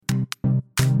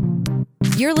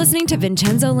You're listening to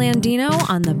Vincenzo Landino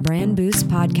on the Brand Boost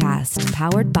Podcast,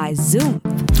 powered by Zoom.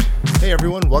 Hey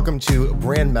everyone, welcome to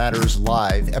Brand Matters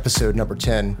Live, episode number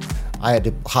 10. I had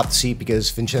to hop the seat because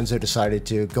Vincenzo decided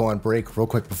to go on break real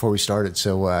quick before we started.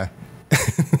 So,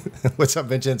 what's up,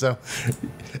 Vincenzo?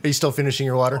 Are you still finishing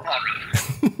your water?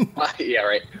 Yeah,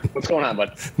 right. What's going on,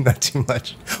 bud? Not too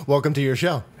much. Welcome to your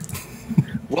show.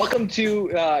 Welcome to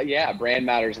Brand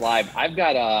Matters Live. I've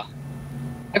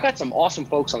got some awesome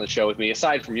folks on the show with me.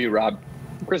 Aside from you, Rob,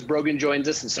 Chris Brogan joins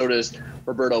us, and so does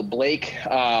Roberto Blake.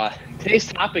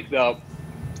 Today's topic, though,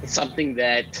 is something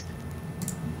that,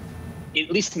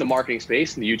 at least in the marketing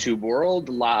space, in the YouTube world,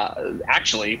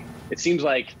 actually, it seems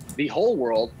like the whole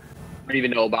world don't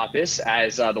even know about this,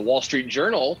 as the Wall Street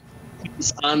Journal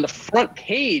is on the front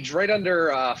page right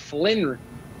under Flynn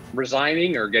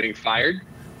resigning or getting fired,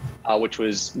 which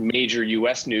was major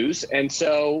U.S. news. And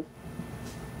so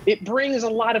it brings a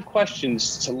lot of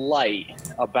questions to light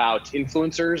about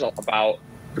influencers, about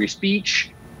free speech,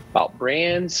 about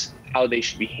brands, how they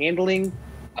should be handling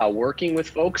working with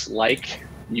folks like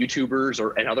YouTubers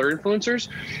and other influencers.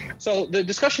 So the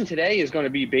discussion today is going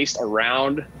to be based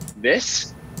around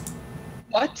this,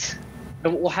 but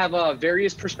we'll have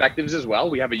various perspectives as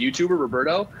well. We have a YouTuber,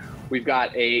 Roberto. We've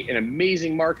got an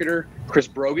amazing marketer, Chris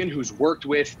Brogan, who's worked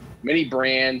with many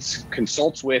brands,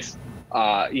 consults with,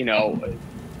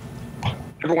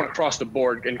 everyone across the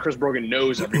board, and Chris Brogan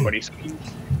knows everybody. So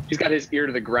he's got his ear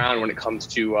to the ground when it comes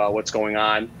to what's going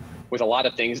on with a lot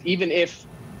of things. Even if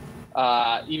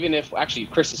actually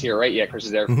Chris is here, right? Yeah, Chris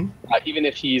is there. Mm-hmm. Even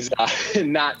if he's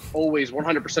not always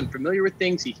 100% familiar with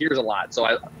things, he hears a lot. So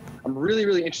I'm really,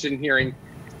 really interested in hearing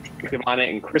on it.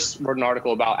 And Chris wrote an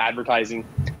article about advertising.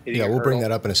 Yeah, we'll bring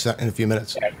that up in a few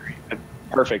minutes. Yeah,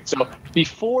 perfect. So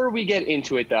before we get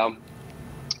into it, though,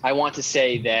 I want to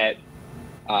say that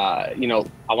I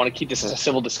want to keep this as a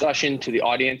civil discussion to the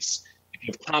audience. If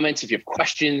you have comments, if you have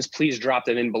questions, please drop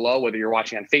them in below, whether you're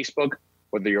watching on Facebook,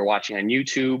 whether you're watching on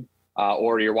YouTube,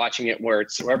 or you're watching it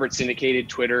wherever it's syndicated,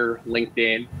 Twitter,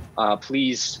 LinkedIn.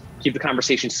 Please keep the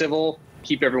conversation civil.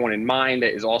 Keep everyone in mind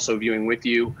that is also viewing with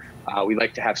you. We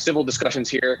like to have civil discussions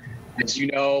here. As you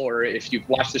know, or if you've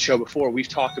watched the show before, we've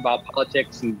talked about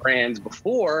politics and brands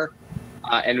before,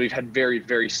 and we've had very,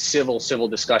 very civil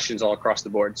discussions all across the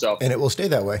board. And it will stay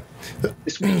that way.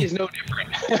 This week is no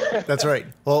different. That's right.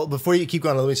 Well, before you keep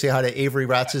going, let me say hi to Avery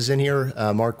Ratz is in here.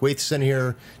 Mark Waith's in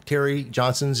here. Terry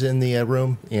Johnson's in the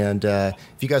room. And if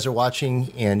you guys are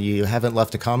watching and you haven't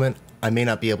left a comment, I may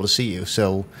not be able to see you.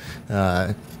 So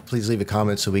please leave a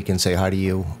comment so we can say hi to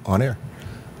you on air.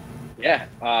 Yeah.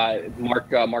 Mark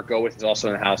Gowith is also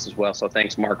in the house as well. So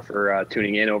thanks, Mark, for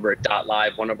tuning in over at Dot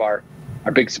Live, one of our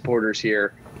big supporters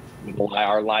here on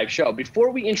our live show.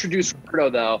 Before we introduce Roberto,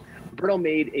 though, Roberto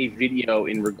made a video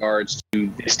in regards to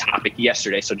this topic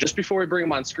yesterday. So just before we bring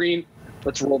him on screen,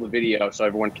 let's roll the video so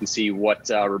everyone can see what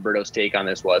Roberto's take on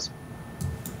this was.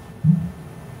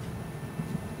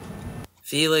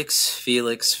 Felix.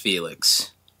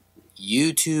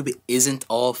 YouTube isn't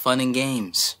all fun and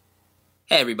games.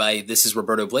 Hey everybody, this is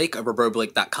Roberto Blake of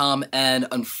RobertoBlake.com, and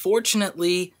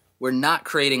unfortunately, we're not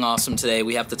creating awesome today.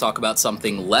 We have to talk about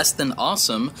something less than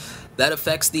awesome that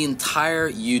affects the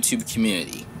entire YouTube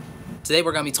community. Today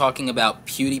we're going to be talking about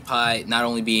PewDiePie not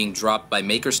only being dropped by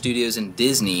Maker Studios and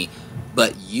Disney,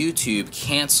 but YouTube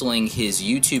canceling his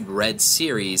YouTube Red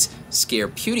series, Scare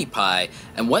PewDiePie,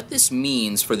 and what this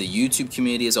means for the YouTube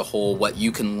community as a whole, what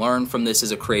you can learn from this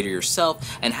as a creator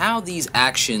yourself, and how these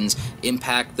actions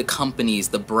impact the companies,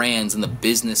 the brands, and the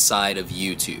business side of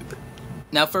YouTube.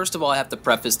 Now, first of all, I have to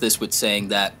preface this with saying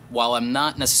that while I'm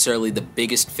not necessarily the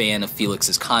biggest fan of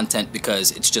Felix's content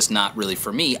because it's just not really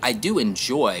for me, I do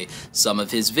enjoy some of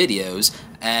his videos,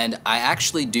 and I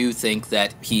actually do think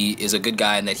that he is a good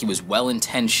guy and that he was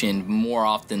well-intentioned more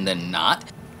often than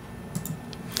not.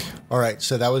 All right,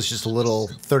 so that was just a little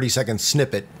 30-second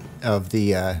snippet of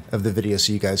the video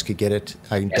so you guys could get it.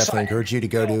 I definitely encourage you to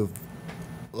go to...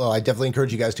 Well, I definitely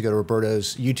encourage you guys to go to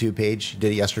Roberto's YouTube page. He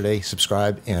did it yesterday.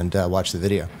 Subscribe and watch the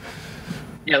video.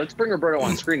 Yeah, let's bring Roberto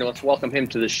on screen and let's welcome him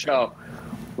to the show.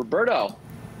 Roberto,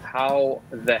 how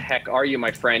the heck are you,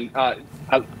 my friend?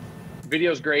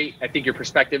 Video's great. I think your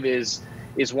perspective is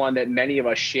one that many of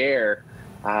us share.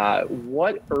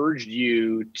 What urged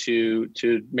you to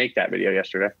make that video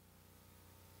yesterday?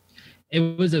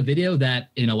 It was a video that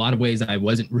in a lot of ways I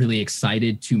wasn't really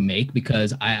excited to make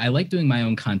because I like doing my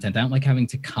own content. I don't like having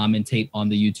to commentate on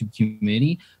the YouTube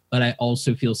community, but I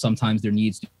also feel sometimes there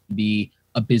needs to be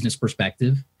a business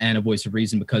perspective and a voice of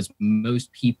reason because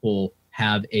most people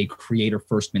have a creator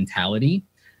first mentality.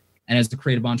 And as a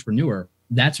creative entrepreneur,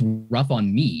 that's rough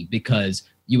on me, because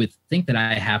you would think that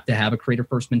I have to have a creator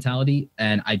first mentality,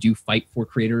 and I do fight for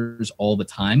creators all the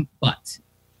time, but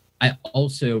I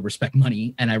also respect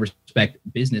money and I respect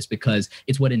business because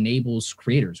it's what enables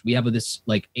creators. We have this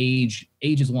like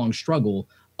ages long struggle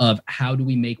of how do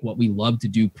we make what we love to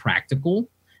do practical.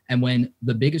 And when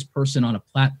the biggest person on a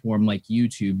platform like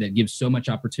YouTube that gives so much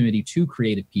opportunity to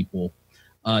creative people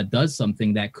does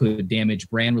something that could damage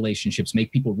brand relationships,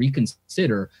 make people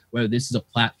reconsider whether this is a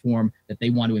platform that they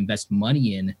want to invest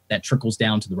money in that trickles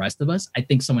down to the rest of us, I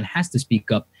think someone has to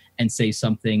speak up and say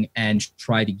something and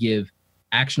try to give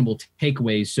actionable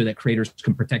takeaways so that creators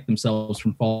can protect themselves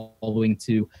from following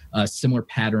to similar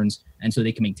patterns, and so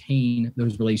they can maintain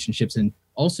those relationships, and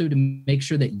also to make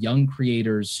sure that young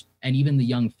creators and even the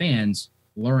young fans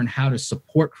learn how to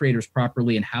support creators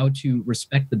properly and how to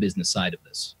respect the business side of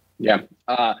this. Yeah.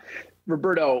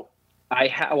 Roberto,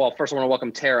 first I want to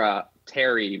welcome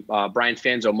Terry, Brian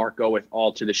Fanzo, Mark Goeth,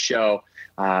 all to the show.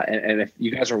 And if you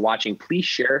guys are watching, please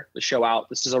share the show out.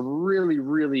 This is a really,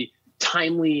 really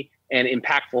timely and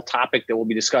impactful topic that we'll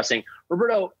be discussing.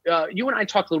 Roberto, you and I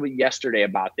talked a little bit yesterday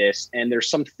about this, and there's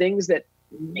some things that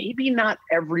maybe not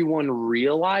everyone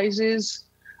realizes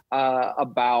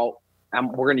about,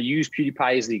 we're going to use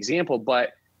PewDiePie as the example,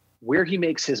 but where he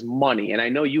makes his money. And I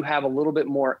know you have a little bit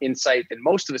more insight than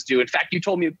most of us do. In fact, you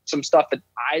told me some stuff that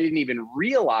I didn't even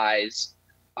realize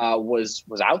was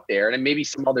out there, and maybe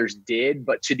some others did,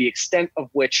 but to the extent of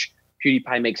which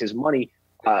PewDiePie makes his money,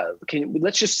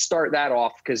 let's just start that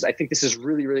off, because I think this is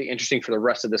really, really interesting for the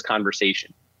rest of this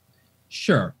conversation.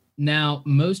 Sure. Now,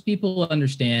 most people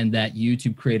understand that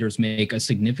YouTube creators make a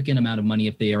significant amount of money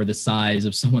if they are the size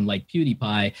of someone like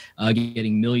PewDiePie,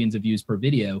 getting millions of views per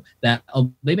video, that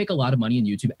they make a lot of money in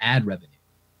YouTube ad revenue.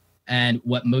 And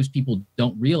what most people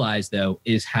don't realize, though,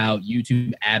 is how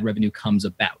YouTube ad revenue comes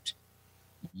about.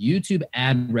 YouTube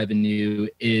ad revenue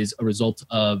is a result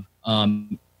of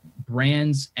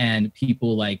brands and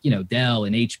people like, Dell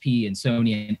and HP and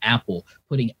Sony and Apple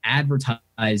putting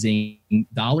advertising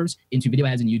dollars into video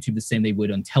ads in YouTube the same they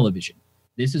would on television.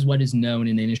 This is what is known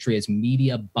in the industry as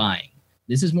media buying.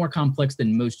 This is more complex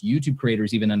than most YouTube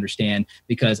creators even understand,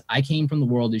 because I came from the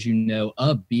world, as you know,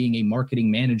 of being a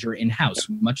marketing manager in-house,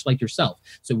 much like yourself.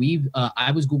 So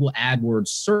I was Google AdWords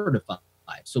certified.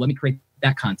 So let me create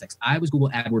that context. I was Google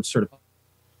AdWords certified.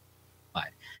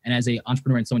 And as an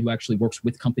entrepreneur and someone who actually works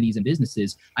with companies and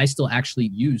businesses, I still actually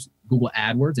use Google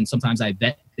AdWords. And sometimes I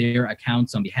vet their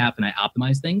accounts on behalf and I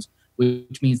optimize things,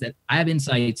 which means that I have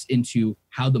insights into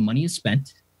how the money is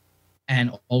spent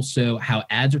and also how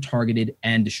ads are targeted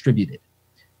and distributed.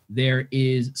 There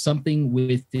is something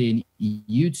within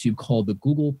YouTube called the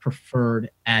Google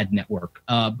Preferred Ad Network.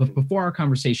 But before our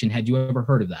conversation, had you ever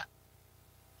heard of that?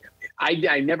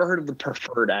 I never heard of the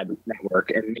Preferred Ad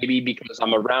Network, and maybe because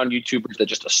I'm around YouTubers that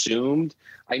just assumed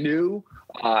I knew.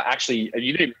 Actually,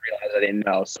 you didn't realize I didn't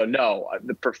know. So no,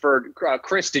 the Preferred.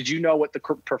 Chris, did you know what the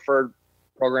Preferred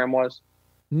program was?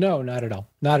 No, not at all.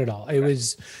 Not at all. It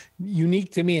was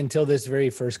unique to me until this very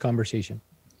first conversation.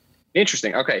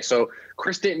 Interesting. Okay, so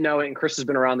Chris didn't know it, and Chris has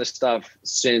been around this stuff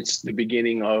since the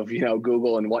beginning of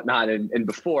Google and whatnot, and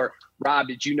before. Rob,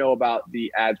 did you know about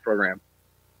the ads program?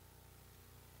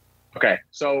 Okay,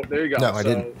 so there you go. No, I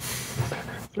didn't.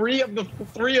 Three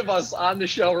of us on the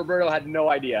show, Roberto had no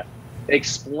idea.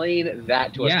 Explain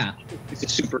that to us. Yeah. This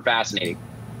is super fascinating.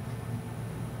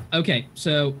 Okay,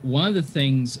 so one of the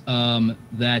things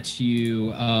that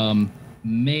you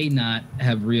may not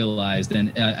have realized,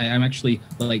 and I'm actually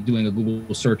doing a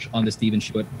Google search on this to even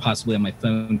show it possibly on my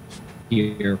phone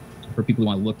here for people who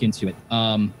want to look into it.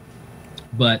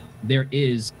 But there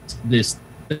is this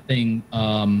thing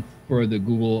for the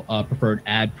Google Preferred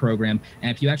Ad Program.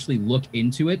 And if you actually look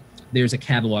into it, there's a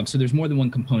catalog. So there's more than one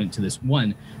component to this.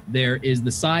 One, there is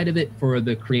the side of it for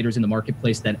the creators in the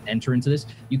marketplace that enter into this.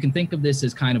 You can think of this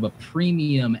as kind of a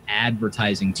premium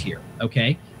advertising tier,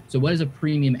 okay? So what does a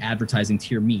premium advertising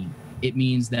tier mean? It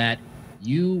means that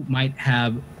you might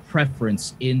have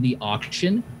preference in the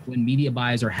auction when media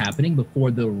buys are happening before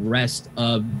the rest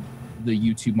of the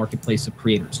YouTube marketplace of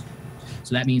creators.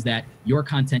 So that means that your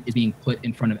content is being put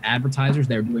in front of advertisers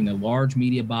that are doing a large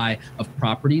media buy of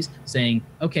properties, saying,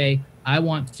 okay, I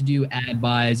want to do ad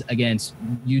buys against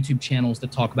YouTube channels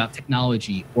that talk about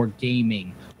technology or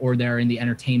gaming, or they're in the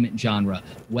entertainment genre.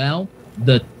 Well,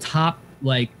 the top,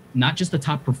 not just the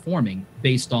top performing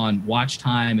based on watch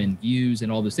time and views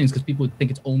and all those things, because people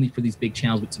think it's only for these big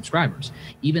channels with subscribers.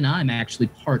 Even I'm actually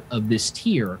part of this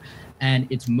tier, and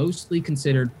it's mostly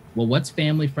considered, well, what's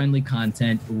family-friendly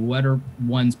content? What are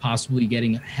ones possibly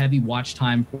getting heavy watch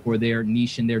time for their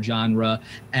niche and their genre?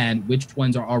 And which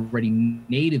ones are already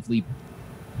natively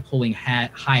pulling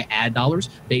high ad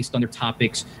dollars based on their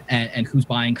topics and who's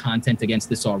buying content against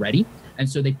this already. And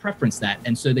so they preference that.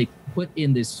 And so they put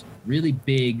in this really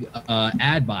big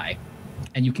ad buy,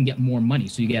 and you can get more money.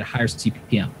 So you get a higher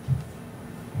CPM.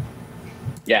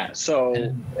 Yeah.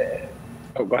 So,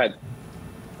 go ahead.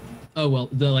 Oh, well,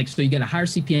 so you get a higher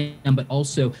CPM, but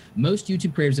also most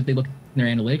YouTube creators, if they look in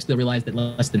their analytics, they'll realize that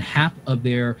less than half of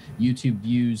their YouTube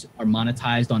views are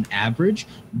monetized on average.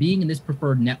 Being in this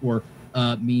preferred network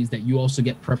means that you also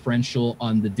get preferential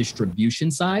on the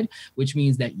distribution side, which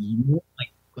means that you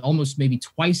almost maybe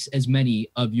twice as many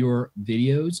of your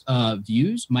videos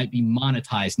views might be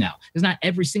monetized now. Because not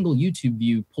every single YouTube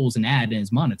view pulls an ad and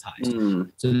is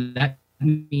monetized. So that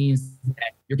means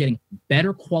that you're getting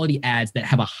better quality ads that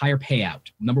have a higher payout.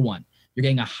 Number one, you're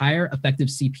getting a higher effective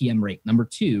CPM rate. Number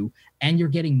two, and you're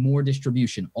getting more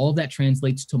distribution. All of that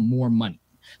translates to more money.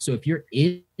 So if you're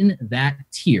in that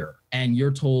tier and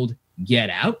you're told,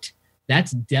 get out,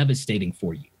 that's devastating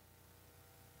for you.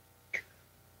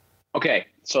 Okay,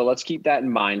 so let's keep that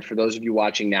in mind. For those of you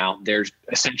watching now, there's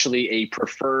essentially a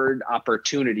preferred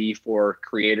opportunity for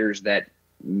creators that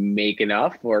make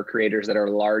enough, or creators that are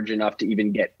large enough to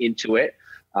even get into it.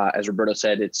 As Roberto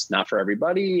said, it's not for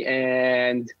everybody.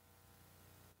 And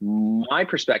my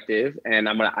perspective, and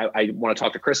I want to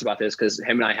talk to Chris about this because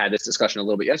him and I had this discussion a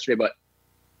little bit yesterday, but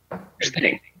here's the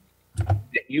thing.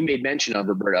 You made mention of,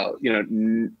 Roberto,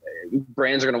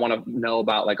 brands are going to want to know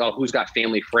about who's got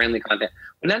family friendly content,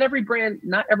 but not every brand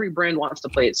wants to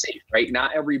play it safe, right?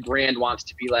 Not every brand wants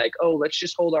to be like, oh, let's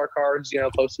just hold our cards,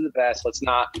 close to the vest. Let's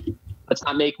not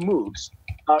make moves.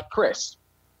 Chris,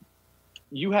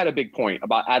 you had a big point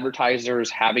about advertisers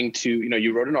having to,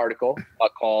 you wrote an article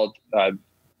called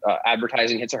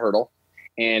Advertising Hits a Hurdle.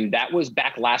 And that was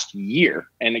back last year.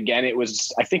 And again,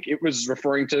 I think it was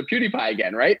referring to PewDiePie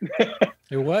again, right?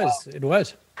 It was.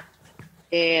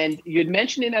 And you had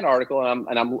mentioned in that article,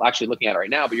 and I'm actually looking at it right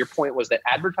now, but your point was that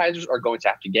advertisers are going to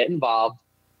have to get involved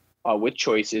with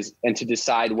choices and to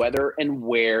decide whether and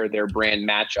where their brand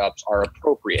matchups are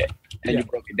appropriate. And you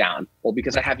broke it down. Well,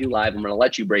 because I have you live, I'm going to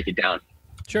let you break it down.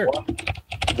 Sure.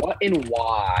 What and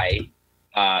why,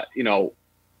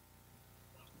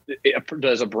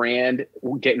 does a brand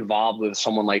get involved with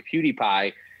someone like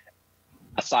PewDiePie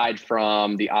aside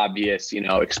from the obvious,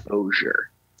 exposure?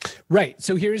 Right.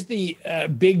 So here's the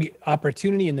big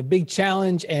opportunity and the big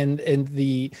challenge and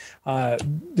the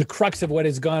crux of what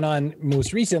has gone on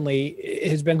most recently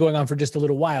has been going on for just a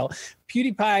little while.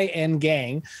 PewDiePie and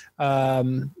gang,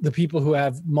 the people who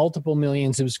have multiple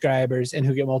million subscribers and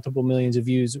who get multiple millions of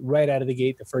views right out of the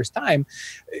gate the first time,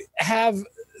 have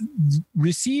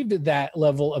received that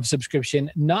level of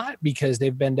subscription not because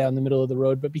they've been down the middle of the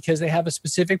road, but because they have a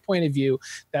specific point of view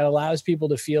that allows people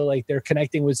to feel like they're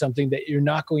connecting with something that you're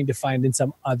not going to find in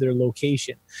some other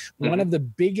location. One of the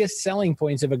biggest selling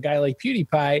points of a guy like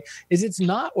PewDiePie is it's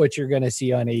not what you're going to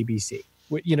see on ABC.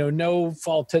 No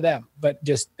fault to them, but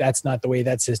just that's not the way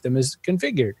that system is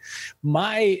configured.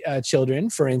 My children,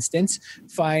 for instance,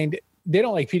 they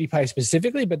don't like PewDiePie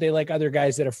specifically, but they like other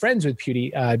guys that are friends with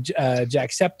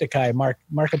Jacksepticeye,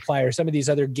 Markiplier, some of these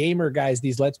other gamer guys,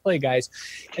 these Let's Play guys.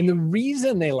 And the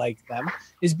reason they like them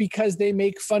is because they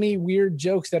make funny, weird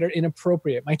jokes that are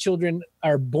inappropriate. My children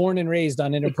are born and raised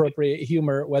on inappropriate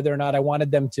humor, whether or not I wanted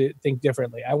them to think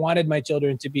differently. I wanted my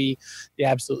children to be the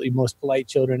absolutely most polite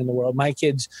children in the world. My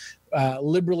kids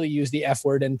liberally use the F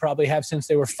word and probably have since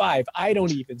they were 5. I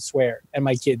don't even swear, and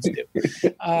my kids do.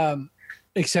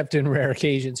 Except in rare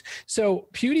occasions. So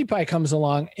PewDiePie comes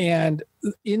along, and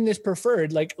in this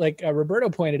preferred, like Roberto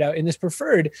pointed out, in this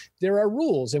preferred, there are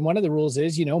rules. And one of the rules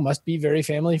is, must be very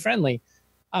family friendly.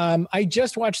 I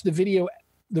just watched the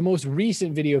most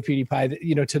recent video of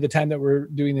PewDiePie, to the time that we're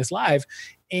doing this live.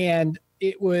 And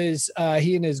it was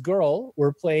he and his girl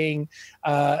were playing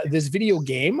this video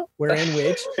game in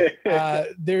which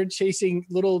they're chasing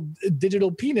little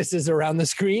digital penises around the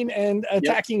screen and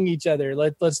attacking each other.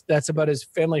 That's about as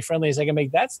family friendly as I can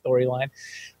make that storyline.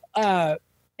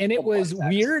 And it was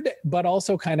weird, but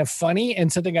also kind of funny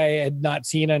and something I had not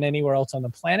seen on anywhere else on the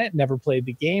planet. Never played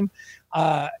the game.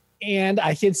 And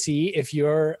I can see if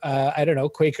you're,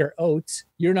 Quaker Oats,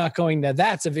 you're not going to,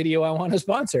 that's a video I want to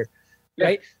sponsor,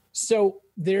 right? So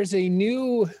there's a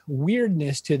new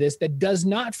weirdness to this that does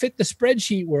not fit the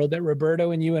spreadsheet world that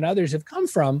Roberto and you and others have come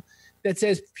from that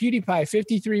says PewDiePie,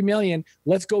 53 million,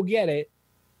 let's go get it.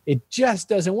 It just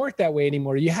doesn't work that way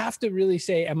anymore. You have to really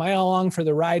say, am I along for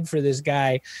the ride for this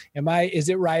guy? Is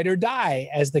it ride or die,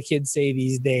 as the kids say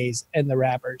these days, and the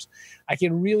rappers? I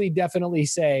can really definitely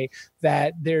say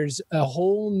that there's a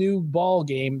whole new ball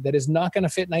game that is not going to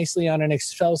fit nicely on an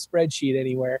Excel spreadsheet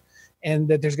anywhere. and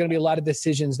that there's going to be a lot of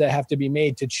decisions that have to be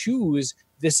made to choose,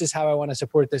 this is how I want to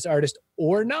support this artist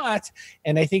or not.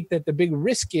 And I think that the big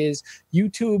risk is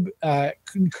YouTube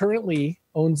currently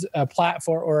owns a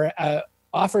platform or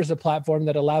offers a platform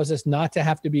that allows us not to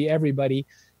have to be everybody.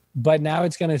 But now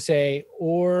it's going to say,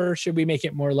 or should we make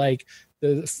it more like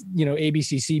the,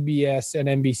 ABC, CBS, and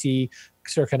NBC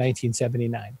circa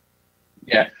 1979?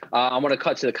 Yeah, I want to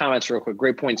cut to the comments real quick.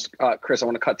 Great points, Chris. I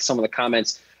want to cut to some of the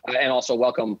comments and also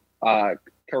welcome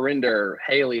Carinder,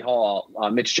 Haley Hall,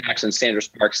 Mitch Jackson, Sandra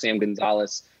Sparks, Sam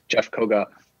Gonzalez, Jeff Koga.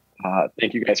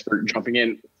 Thank you guys for jumping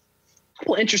in. A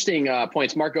couple interesting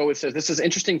points. Mark Owens says, this is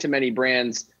interesting to many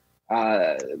brands.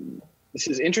 This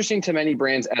is interesting to many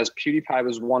brands as PewDiePie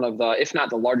was one of the, if not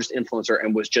the largest influencer,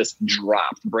 and was just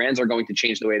dropped. Brands are going to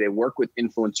change the way they work with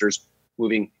influencers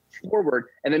moving forward.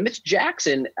 And then Mitch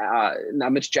Jackson, now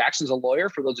Mitch Jackson's a lawyer,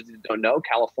 for those of you that don't know,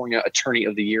 California Attorney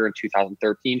of the Year in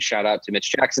 2013. Shout out to Mitch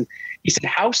Jackson. He said,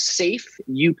 how safe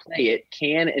you play it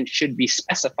can and should be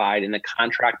specified in the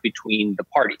contract between the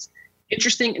parties.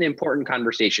 Interesting and important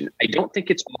conversation. I don't think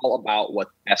it's all about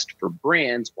what's best for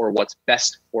brands or what's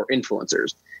best for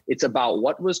influencers. It's about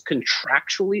what was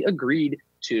contractually agreed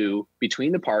to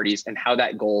between the parties and how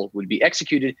that goal would be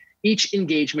executed. Each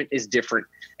engagement is different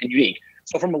and unique.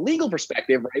 So from a legal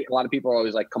perspective, right, a lot of people are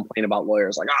always like complain about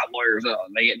lawyers, like, lawyers,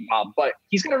 they get involved. But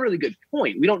he's got a really good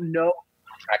point. We don't know what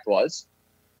the contract was.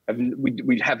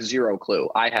 We have zero clue.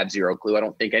 I have zero clue. I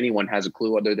don't think anyone has a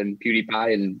clue other than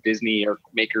PewDiePie and Disney or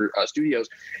Maker Studios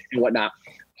and whatnot.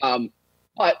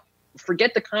 But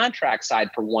forget the contract side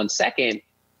for 1 second.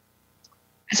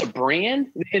 As a brand,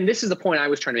 and this is the point I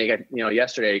was trying to make.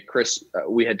 Yesterday, Chris,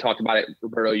 we had talked about it.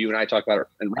 Roberto, you and I talked about it,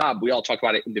 and Rob, we all talked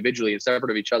about it individually and separate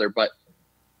of each other. But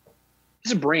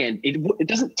as a brand, it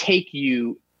doesn't take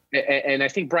you. And I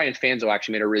think Brian Fanzo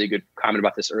actually made a really good comment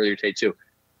about this earlier today too.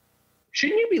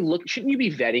 Shouldn't you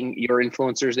be vetting your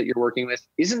influencers that you're working with?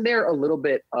 Isn't there a little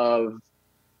bit of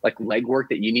like legwork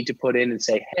that you need to put in and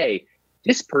say, hey,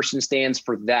 this person stands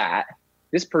for that.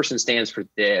 This person stands for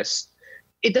this.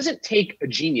 It doesn't take a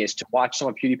genius to watch some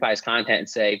of PewDiePie's content and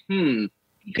say,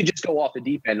 he could just go off the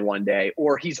deep end one day,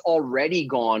 or he's already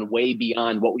gone way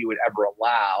beyond what we would ever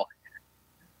allow.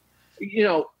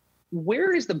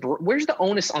 Where's the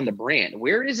onus on the brand?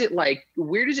 Where does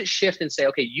it shift and say,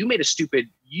 okay, you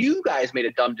guys made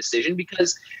a dumb decision?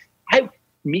 Because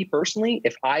me personally,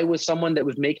 if I was someone that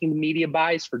was making the media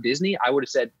buys for Disney, I would have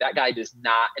said that guy does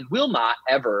not and will not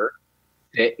ever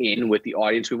fit in with the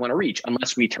audience we want to reach,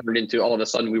 unless we turned into all of a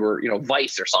sudden we were,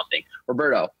 Vice or something.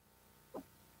 Roberto, I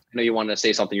know you wanted to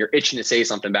say something. You're itching to say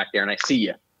something back there, and I see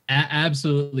you.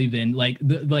 Absolutely, Vin. Like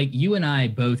you and I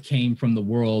both came from the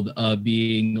world of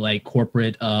being like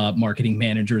corporate marketing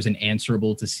managers and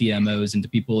answerable to CMOs and to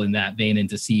people in that vein and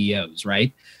to CEOs,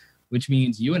 right? Which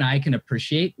means you and I can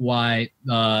appreciate why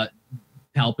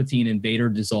Palpatine and Vader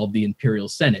dissolved the Imperial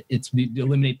Senate. It's to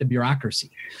eliminate the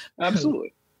bureaucracy.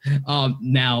 Absolutely.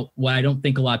 Now, what I don't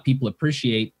think a lot of people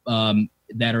appreciate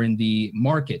that are in the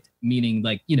market, meaning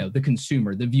the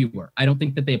consumer, the viewer, I don't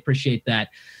think that they appreciate that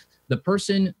the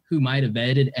person who might have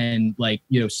vetted and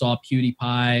saw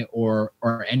PewDiePie or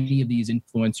any of these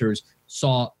influencers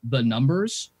saw the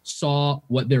numbers, saw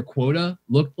what their quota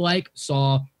looked like,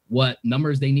 saw what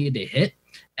numbers they needed to hit,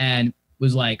 and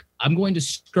was like, I'm going to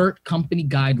skirt company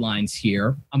guidelines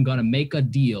here. I'm going to make a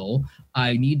deal.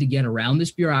 I need to get around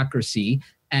this bureaucracy.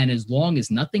 And as long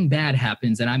as nothing bad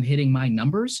happens and I'm hitting my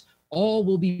numbers, all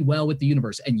will be well with the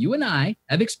universe. And you and I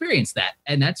have experienced that.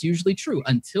 And that's usually true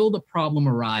until the problem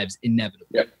arrives inevitably.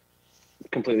 Yep.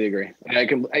 Completely agree.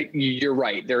 You're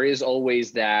right. There is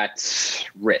always that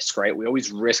risk, right? We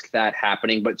always risk that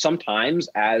happening. But sometimes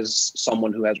as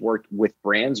someone who has worked with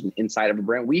brands inside of a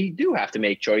brand, we do have to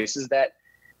make choices that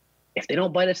if they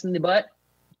don't bite us in the butt,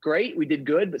 great, we did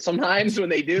good. But sometimes when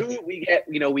they do, we catch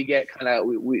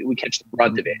the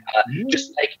brunt of it.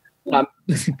 Just like,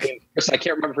 Chris, I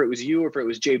can't remember if it was you or if it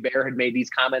was Jay Bear had made these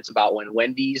comments about when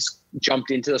Wendy's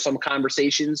jumped into some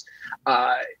conversations.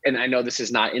 And I know this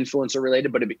is not influencer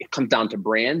related, but it comes down to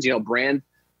brands, brand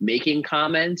making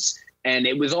comments. And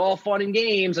it was all fun and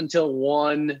games until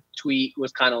one tweet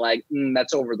was kind of like,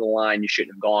 that's over the line. You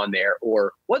shouldn't have gone there.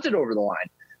 Or was it over the line?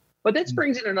 But this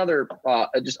brings in another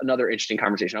interesting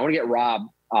conversation. I want to get Rob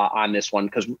on this one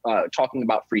because talking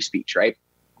about free speech, right?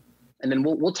 And then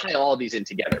we'll tie all of these in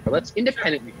together. But let's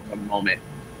independently for a moment.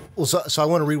 Well, so I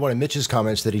want to read one of Mitch's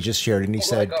comments that he just shared, and he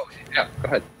said, go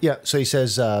ahead. Yeah, so he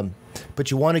says, but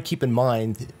you want to keep in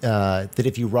mind that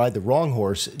if you ride the wrong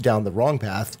horse down the wrong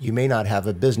path, you may not have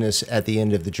a business at the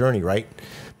end of the journey, right?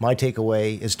 My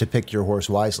takeaway is to pick your horse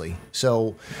wisely.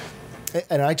 So,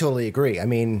 and I totally agree. I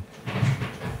mean,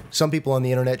 some people on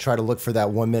the internet try to look for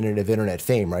that 1 minute of internet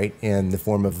fame, right, in the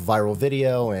form of viral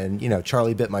video, and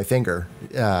Charlie bit my finger,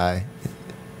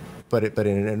 but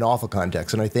in an awful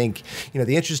context. And I think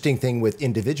the interesting thing with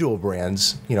individual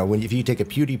brands, if you take a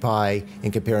PewDiePie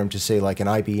and compare him to say like an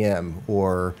IBM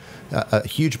or a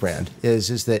huge brand,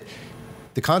 is that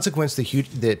the consequence that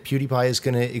PewDiePie is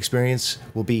going to experience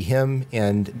will be him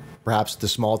and perhaps the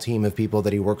small team of people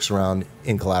that he works around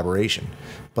in collaboration.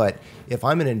 But if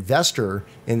I'm an investor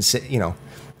in, to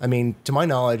my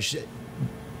knowledge,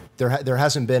 there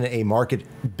hasn't been a market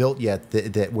built yet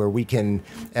that where we can,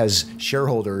 as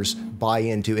shareholders, buy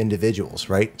into individuals,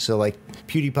 right? So like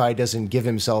PewDiePie doesn't give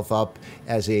himself up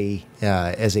as a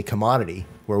commodity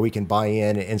where we can buy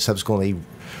in and subsequently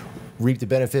reap the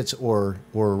benefits or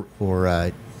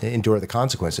endure the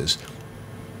consequences.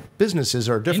 Businesses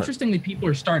are different. Interestingly, people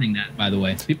are starting that, by the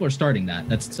way. People are starting that.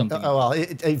 That's something.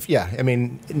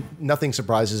 Nothing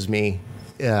surprises me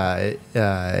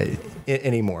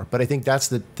anymore. But I think that's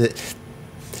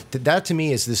that to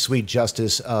me is the sweet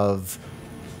justice of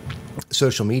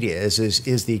social media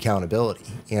is the accountability.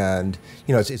 And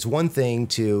it's one thing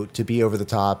to be over the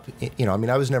top.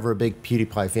 I was never a big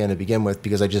PewDiePie fan to begin with,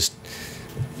 because I just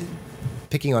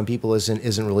picking on people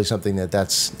isn't really something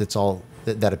that's all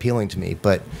that appealing to me.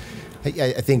 But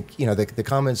I think the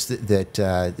comments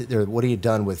that what he had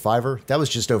done with Fiverr, that was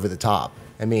just over the top.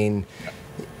 I mean,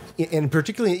 and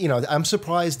particularly I'm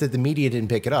surprised that the media didn't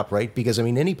pick it up, right? Because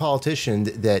any politician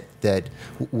that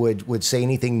would say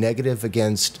anything negative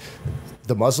against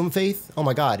the Muslim faith, oh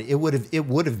my God, it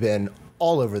would have been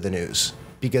all over the news.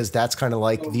 Because that's kind of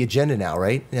like the agenda now,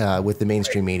 right? With the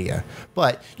mainstream media.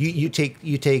 But you take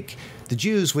the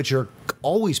Jews, which are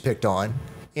always picked on,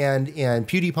 and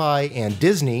PewDiePie and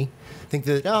Disney think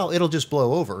that it'll just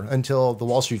blow over until the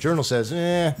Wall Street Journal says,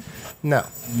 no.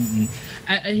 Mm-hmm.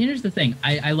 Here's the thing: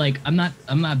 I'm not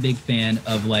a big fan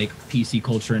of like PC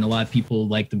culture, and a lot of people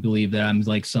like to believe that I'm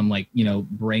like some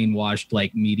brainwashed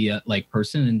like media like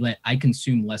person, and I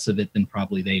consume less of it than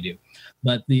probably they do.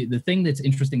 But the thing that's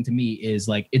interesting to me is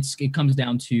like it comes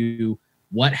down to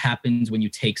what happens when you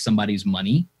take somebody's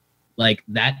money. Like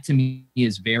that to me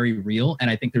is very real, and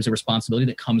I think there's a responsibility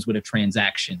that comes with a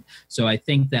transaction. So I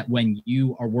think that when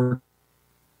you are working,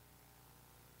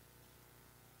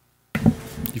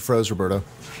 you froze, Roberto.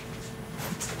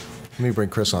 Let me bring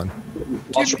Chris on.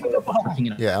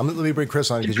 Yeah, let me bring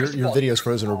Chris on because your video's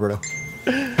frozen, Roberto.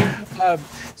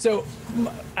 So,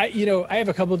 I have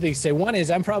a couple of things to say. One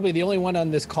is I'm probably the only one on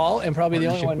this call, and probably the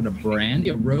only one with a brand,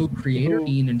 a rogue creator,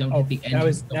 and don't hit the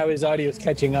end. Now his audio is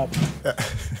catching up.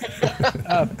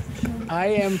 I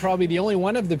am probably the only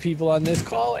one of the people on this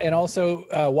call and also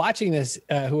watching this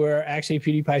who are actually a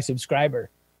PewDiePie subscriber.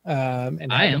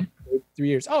 And I am. 3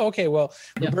 years. Oh, okay. Well,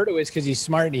 yeah. Roberto is because he's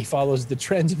smart and he follows the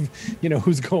trends of,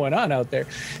 who's going on out there.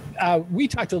 We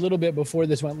talked a little bit before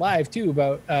this went live too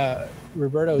about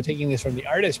Roberto taking this from the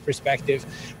artist perspective.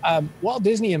 Walt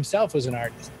Disney himself was an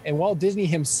artist, and Walt Disney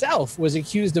himself was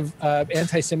accused of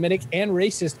anti-Semitic and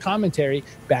racist commentary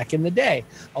back in the day.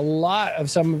 A lot of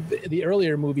some of the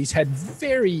earlier movies had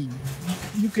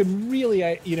you could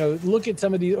really, look at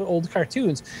some of the old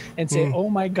cartoons and say, oh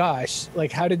my gosh,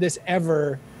 like how did this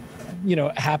ever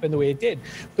happen the way it did?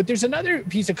 But there's another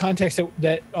piece of context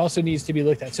that also needs to be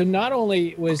looked at. So not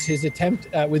only was his attempt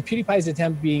with PewDiePie's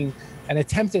attempt being an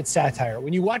attempt at satire,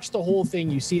 when you watch the whole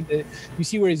thing, you see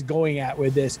where he's going at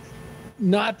with this.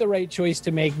 Not the right choice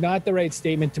to make, not the right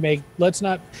statement to make.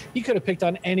 He could have picked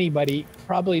on anybody,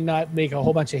 probably not make a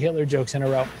whole bunch of Hitler jokes in a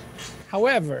row.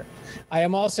 However, I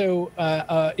am also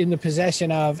in the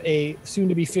possession of a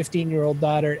soon-to-be 15-year-old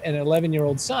daughter and an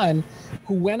 11-year-old son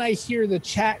who, when I hear the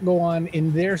chat go on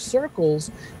in their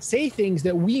circles, say things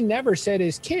that we never said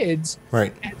as kids.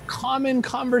 Right. At common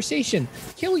conversation.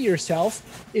 Kill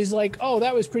yourself is like, oh,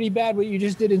 that was pretty bad what you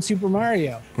just did in Super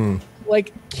Mario.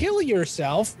 Like, kill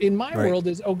yourself in my world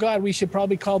is, oh, God, we should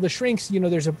probably call the shrinks.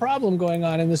 There's a problem going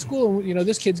on in the school.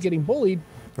 This kid's getting bullied.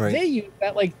 Right. They use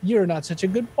that like, you're not such a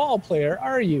good ball player,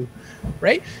 are you?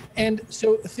 Right? And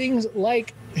so things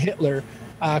like Hitler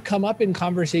come up in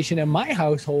conversation in my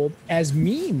household as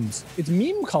memes. It's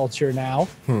meme culture now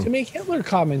to make Hitler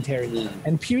commentary.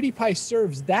 And PewDiePie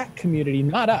serves that community,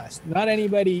 not us, not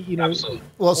anybody, Absolutely.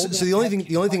 Well, so the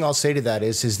only thing I'll say to that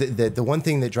is that the one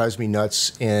thing that drives me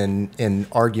nuts in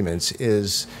arguments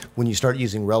is when you start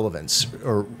using relevance,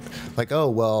 or like, oh,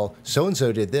 well,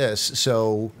 so-and-so did this,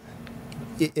 so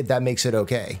that makes it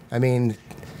okay. I mean,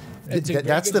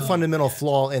 that's the fundamental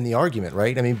flaw in the argument,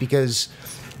 right? I mean, because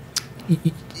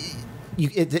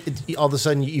all of a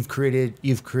sudden you've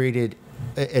created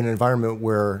an environment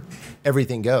where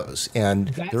everything goes, and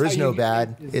That's there is how no you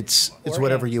bad. get It's or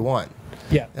whatever ends. you want.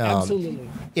 Yeah, absolutely.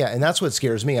 Yeah, and that's what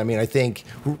scares me. I mean, I think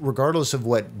regardless of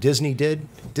what Disney did,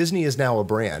 Disney is now a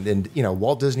brand, and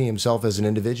Walt Disney himself as an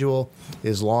individual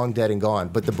is long dead and gone.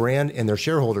 But the brand and their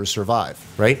shareholders survive,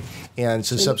 right? And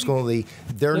so subsequently,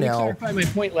 they're Let me now. clarify my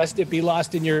point, lest it be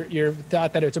lost in your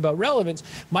thought that it's about relevance.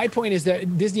 My point is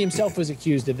that Disney himself was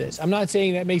accused of this. I'm not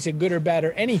saying that makes it good or bad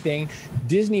or anything.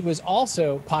 Disney was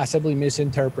also possibly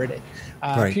misinterpreted.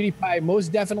 Right. PewDiePie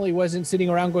most definitely wasn't sitting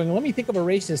around going, let me think of a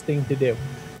racist thing to do.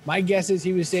 My guess is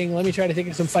he was saying, let me try to think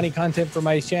of some funny content for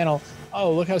my channel.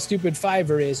 Oh, look how stupid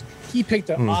Fiverr is. He picked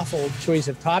an awful choice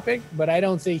of topic, but I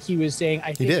don't think he was saying,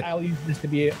 I think I'll use this to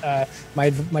be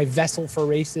my vessel for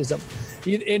racism.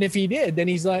 And if he did, then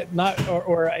he's not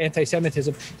or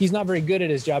anti-Semitism. He's not very good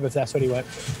at his job if that's what he went.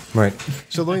 Right.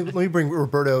 So let me bring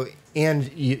Roberto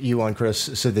and you on,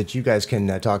 Chris, so that you guys can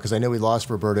talk, because I know we lost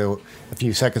Roberto a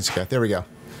few seconds ago. There we go.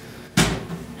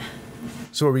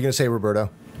 So what were we going to say,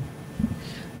 Roberto?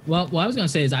 Well, what I was going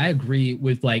to say is I agree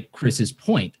with like Chris's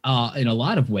point in a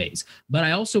lot of ways, but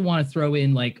I also want to throw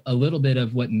in like a little bit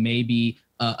of what may be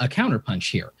a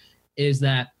counterpunch here is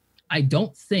that I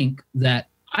don't think that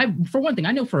for one thing,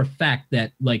 I know for a fact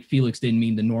that like Felix didn't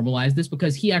mean to normalize this,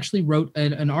 because he actually wrote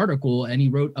an article and he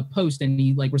wrote a post and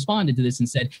he like responded to this and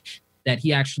said that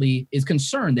he actually is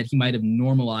concerned that he might have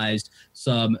normalized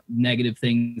some negative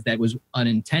things that was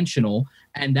unintentional.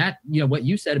 And that, what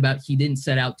you said about he didn't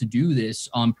set out to do this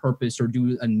on purpose or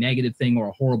do a negative thing or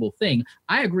a horrible thing,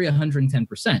 I agree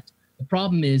 110%. The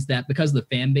problem is that because of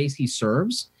the fan base he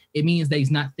serves, it means that he's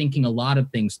not thinking a lot of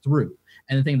things through.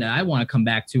 And the thing that I want to come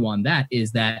back to on that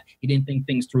is that he didn't think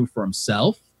things through for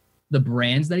himself, the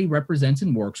brands that he represents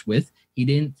and works with. He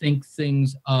didn't think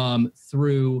things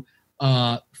through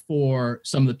for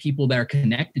some of the people that are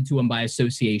connected to him by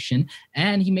association.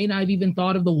 And he may not have even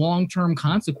thought of the long-term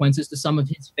consequences to some of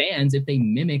his fans if they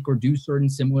mimic or do certain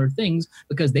similar things,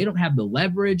 because they don't have the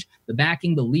leverage, the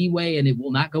backing, the leeway, and it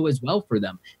will not go as well for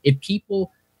them. If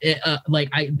people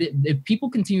if people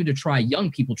continue to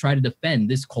young people try to defend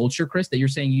this culture, Chris, that you're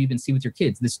saying you even see with your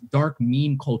kids, this dark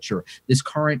meme culture, this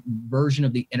current version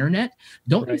of the internet,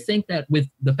 don't you think that with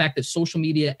the fact that social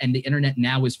media and the internet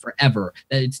now is forever,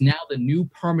 that it's now the new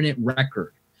permanent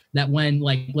record? That when,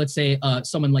 like, let's say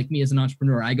someone like me as an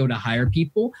entrepreneur, I go to hire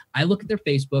people, I look at their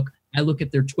Facebook, I look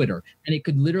at their Twitter, and it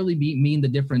could literally mean the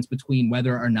difference between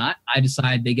whether or not I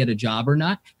decide they get a job or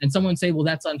not. And someone say, well,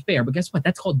 that's unfair. But guess what?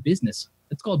 That's called business.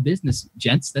 That's called business,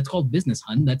 gents. That's called business,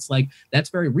 hun. That's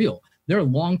very real. There are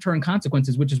long-term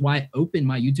consequences, which is why I opened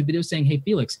my YouTube video saying, hey,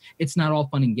 Felix, it's not all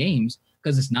fun and games,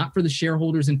 because it's not for the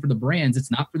shareholders and for the brands.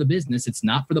 It's not for the business. It's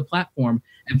not for the platform.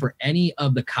 And for any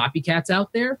of the copycats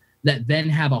out there that then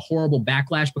have a horrible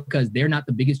backlash because they're not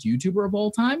the biggest YouTuber of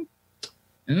all time,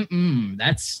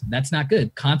 that's not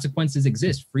good. Consequences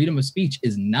exist. Freedom of speech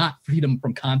is not freedom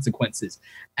from consequences.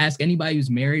 Ask anybody who's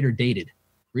married or dated.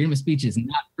 Freedom of speech is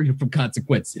not freedom from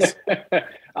consequences.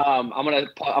 I'm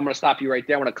gonna stop you right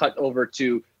there. I want to cut over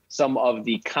to some of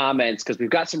the comments because we've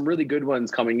got some really good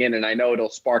ones coming in, and I know it'll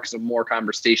spark some more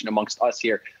conversation amongst us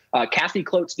here. Kathy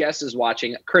Klote's guest is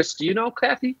watching. Chris, do you know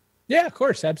Kathy? Yeah, of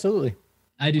course, absolutely.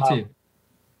 I do too.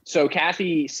 So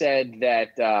Kathy said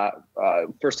that,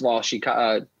 first of all, she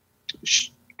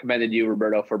commended you,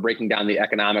 Roberto, for breaking down the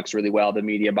economics really well. The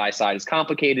media buy side is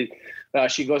complicated.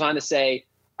 She goes on to say,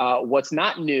 what's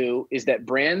not new is that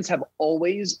brands have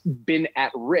always been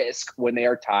at risk when they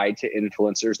are tied to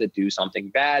influencers that do something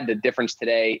bad. The difference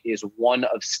today is one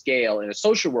of scale in a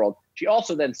social world. She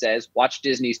also then says, watch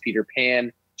Disney's Peter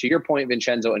Pan. To your point,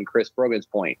 Vincenzo, and Chris Brogan's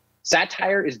point,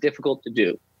 satire is difficult to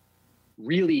do,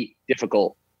 really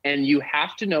difficult. And you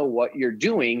have to know what you're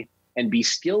doing and be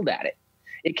skilled at it.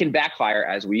 It can backfire,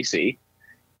 as we see.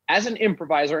 As an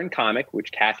improviser and comic,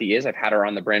 which Kathy is, I've had her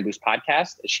on the Brand Boost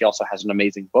podcast. She also has an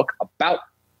amazing book about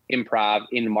improv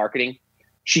in marketing.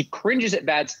 She cringes at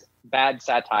bad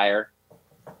satire.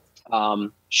 But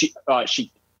hold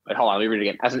on, let me read it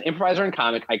again. As an improviser and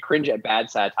comic, I cringe at bad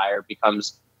satire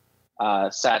becomes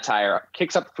satire,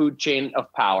 kicks up the food chain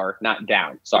of power, not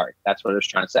down. Sorry, that's what I was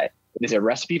trying to say. It is a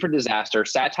recipe for disaster.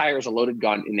 Satire is a loaded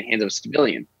gun in the hands of a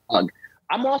civilian.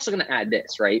 I'm also going to add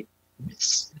this, right?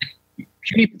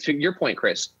 To your point,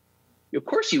 Chris, of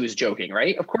course he was joking,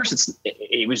 right? Of course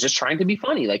he was just trying to be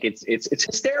funny. Like it's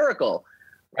hysterical,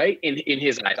 right? In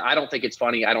his eyes. I don't think it's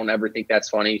funny. I don't ever think that's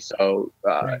funny. So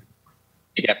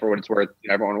yeah, for what it's worth,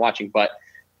 everyone watching. But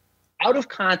out of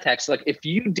context, like if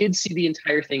you did see the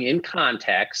entire thing in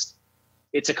context,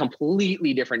 it's a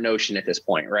completely different notion at this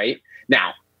point, right?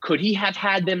 Now, could he have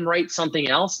had them write something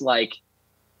else like,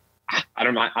 I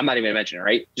don't know. I'm not even gonna mention it,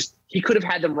 right? Just he could have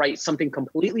had them write something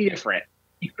completely different.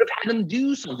 He could have had them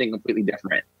do something completely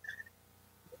different.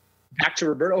 Back to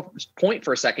Roberto's point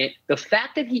for a second, the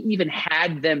fact that he even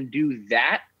had them do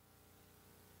that,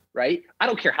 right? I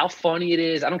don't care how funny it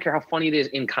is. I don't care how funny it is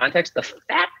in context. The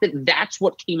fact that that's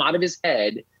what came out of his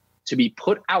head to be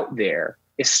put out there,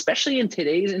 especially in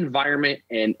today's environment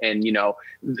and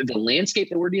the landscape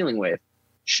that we're dealing with,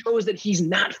 shows that he's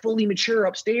not fully mature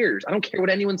upstairs. I don't care what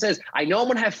anyone says. I know I'm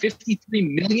going to have 53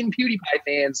 million PewDiePie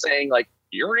fans saying like,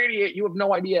 you're an idiot. You have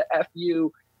no idea. F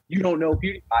you. You don't know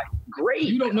PewDiePie. Great.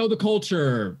 You don't know the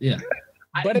culture. Yeah.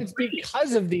 But it's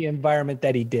because of the environment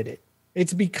that he did it.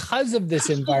 It's because of this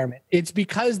environment. It's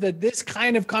because that this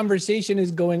kind of conversation is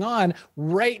going on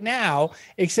right now,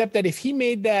 except that if he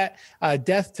made that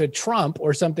death to Trump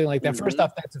or something like that, first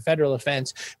off, that's a federal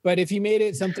offense. But if he made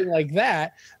it something like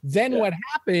that, then what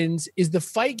happens is the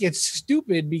fight gets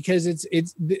stupid because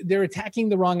they're attacking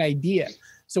the wrong idea.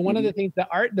 So one of the things that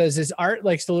art does is art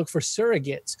likes to look for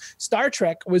surrogates. Star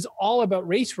Trek was all about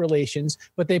race relations,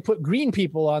 but they put green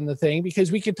people on the thing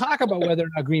because we could talk about whether or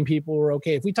not green people were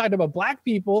okay. If we talked about black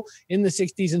people in the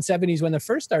 60s and 70s when the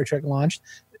first Star Trek launched,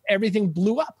 everything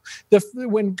blew up.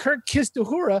 When Kirk kissed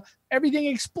Uhura, everything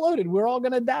exploded. We're all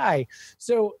going to die.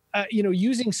 So,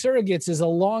 using surrogates is a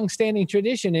long-standing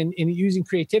tradition in using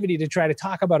creativity to try to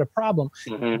talk about a problem.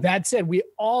 That said, we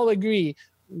all agree,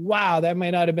 wow, that might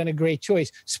not have been a great choice,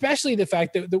 especially the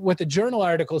fact that what the journal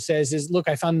article says is, look,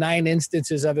 I found 9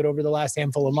 instances of it over the last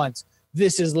handful of months.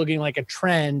 This is looking like a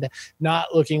trend,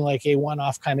 not looking like a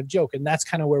one-off kind of joke. And that's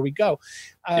kind of where we go.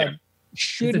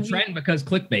 It's a trend because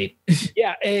clickbait.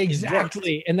 Yeah,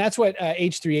 exactly. And that's what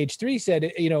H3H3 said.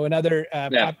 Another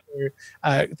popular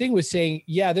thing was saying,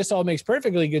 yeah, this all makes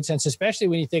perfectly good sense, especially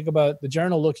when you think about the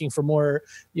journal looking for more,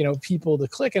 people to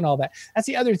click and all that. That's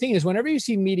the other thing is whenever you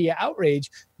see media outrage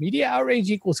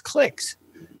equals clicks.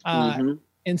 And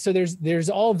so there's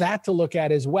all that to look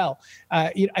at as well.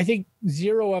 I think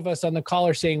 0 of us on the call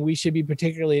are saying we should be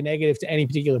particularly negative to any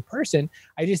particular person.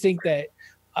 I just think that,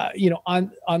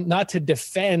 on not to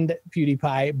defend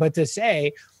PewDiePie, but to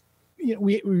say,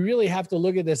 we really have to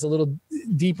look at this a little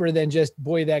deeper than just,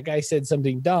 boy, that guy said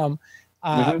something dumb.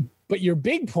 But your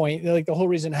big point, like the whole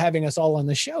reason having us all on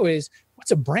the show is,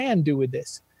 what's a brand do with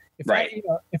this?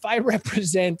 If I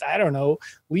represent, I don't know,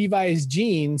 Levi's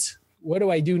jeans, what do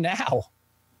I do now?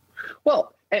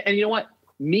 Well, and you know what?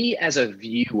 Me as a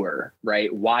viewer,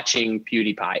 right, watching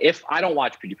PewDiePie, if I don't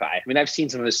watch PewDiePie, I mean, I've seen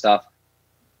some of his stuff.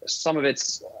 Some of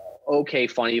it's okay,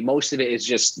 funny. Most of it is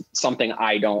just something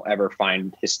I don't ever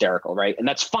find hysterical, right? And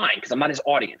that's fine because I'm not his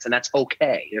audience, and that's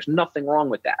okay. There's nothing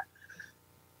wrong with that.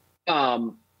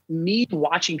 Me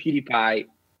watching PewDiePie,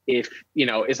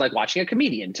 is like watching a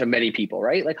comedian to many people,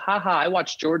 right? Like, haha, I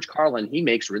watched George Carlin. He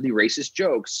makes really racist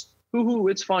jokes. Hoo-hoo,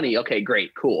 it's funny. Okay,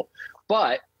 great, cool.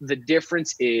 But the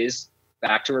difference is,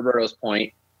 back to Roberto's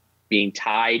point, being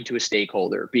tied to a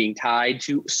stakeholder, being tied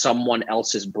to someone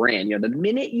else's brand. The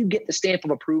minute you get the stamp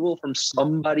of approval from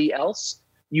somebody else,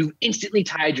 you've instantly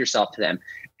tied yourself to them.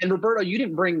 And Roberto, you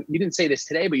didn't say this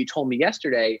today, but you told me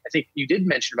yesterday, I think you did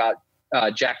mention about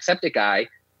Jacksepticeye.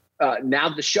 Now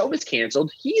the show is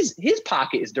canceled. His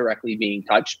pocket is directly being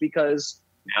touched because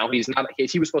now he's not.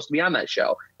 He was supposed to be on that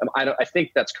show. I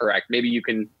think that's correct. Maybe you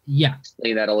can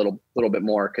explain that a little bit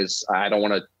more because I don't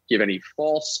want to give any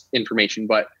false information,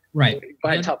 but. Right. Go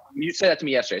ahead. You said that to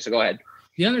me yesterday, so go ahead.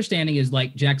 The understanding is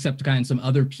like Jacksepticeye and some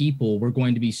other people were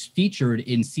going to be featured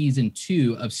in season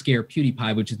 2 of Scare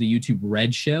PewDiePie, which is the YouTube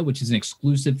Red show, which is an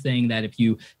exclusive thing that if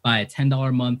you buy a $10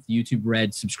 a month YouTube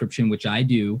Red subscription, which I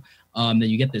do, then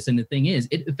you get this. And the thing is,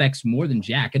 it affects more than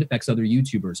Jack. It affects other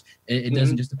YouTubers. It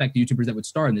doesn't just affect the YouTubers that would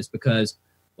star in this because,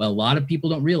 well, a lot of people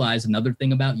don't realize another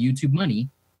thing about YouTube money.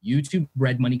 YouTube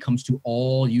Red money comes to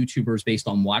all YouTubers based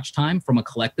on watch time from a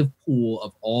collective pool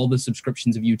of all the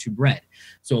subscriptions of YouTube Red.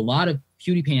 So a lot of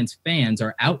PewDiePie's fans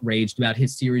are outraged about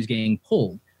his series getting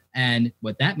pulled. And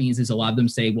what that means is a lot of them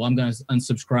say, well, I'm going to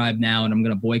unsubscribe now and I'm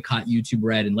going to boycott YouTube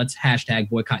Red and let's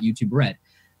hashtag boycott YouTube Red.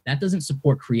 That doesn't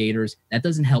support creators. That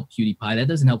doesn't help PewDiePie. That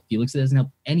doesn't help Felix. It doesn't help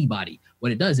anybody.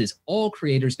 What it does is all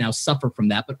creators now suffer from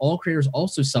that, but all creators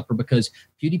also suffer because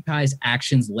PewDiePie's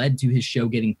actions led to his show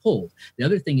getting pulled. The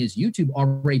other thing is YouTube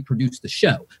already produced the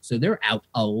show. So they're out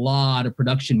a lot of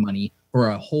production money for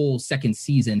a whole second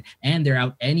season, and they're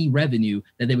out any revenue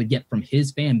that they would get from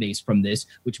his fan base from this,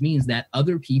 which means that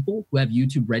other people who have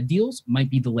YouTube Red deals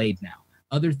might be delayed now.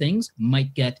 Other things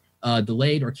might get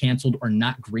delayed or canceled or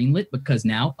not greenlit because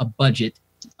now a budget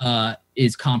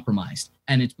is compromised.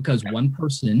 And it's because one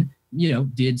person,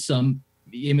 did some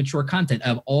immature content.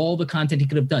 Of all the content he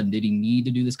could have done, did he need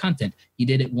to do this content? He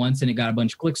did it once and it got a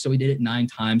bunch of clicks, so he did it 9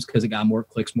 times because it got more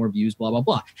clicks, more views, blah, blah,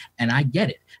 blah. And I get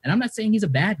it. And I'm not saying he's a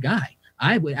bad guy.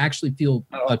 I would actually feel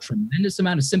a tremendous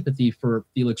amount of sympathy for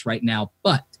Felix right now,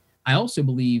 but I also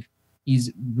believe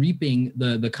he's reaping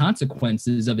the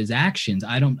consequences of his actions.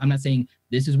 I'm not saying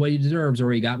this is what he deserves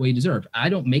or he got what he deserved. I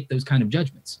don't make those kind of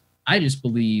judgments. I just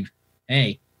believe,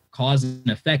 hey, cause and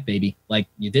effect, baby. Like,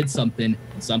 you did something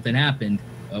and something happened.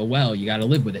 Oh, well, you got to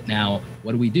live with it. Now,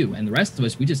 what do we do? And the rest of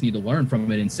us, we just need to learn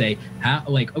from it and say, how,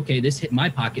 like, okay, this hit my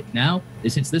pocket. Now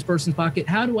this hits this person's pocket.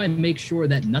 How do I make sure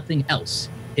that nothing else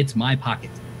hits my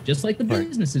pocket? Just like the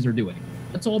businesses are doing.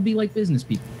 Let's all be like business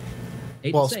people.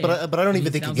 But I don't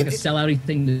even think it sounds like a sellout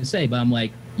thing to say, but I'm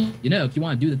like, if you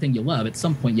want to do the thing you love, at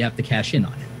some point you have to cash in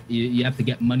on it. You have to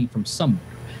get money from somewhere.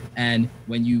 And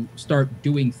when you start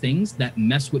doing things that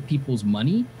mess with people's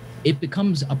money, it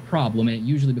becomes a problem, and it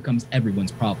usually becomes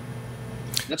everyone's problem.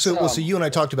 So you and I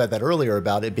talked about that earlier,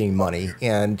 about it being money,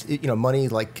 and money,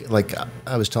 like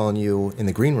I was telling you in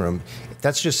the green room,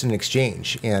 that's just an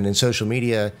exchange. And in social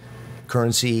media,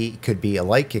 currency could be a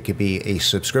like, it could be a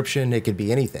subscription, it could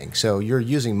be anything. So you're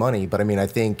using money, but I mean, I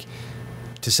think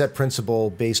to set principle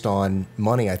based on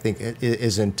money, I think it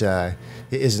isn't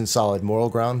solid moral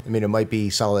ground. I mean, it might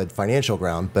be solid financial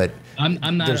ground, but I'm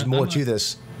not. There's more to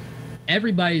this.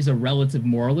 Everybody's a relative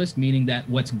moralist, meaning that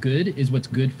what's good is what's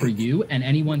good for you, and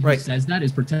anyone who says that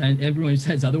is everyone who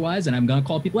says otherwise, and I'm going to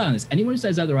call people out on this. Anyone who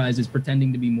says otherwise is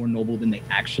pretending to be more noble than they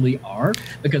actually are,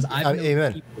 because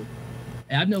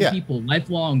I've known people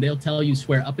lifelong, they'll tell you,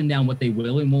 swear up and down what they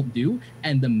will and won't do.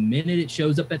 And the minute it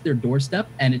shows up at their doorstep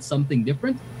and it's something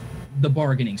different, the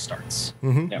bargaining starts.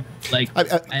 Mm-hmm. Yeah. Like,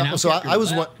 I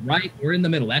was right. We're in the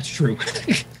middle. That's true.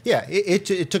 Yeah.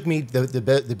 It took me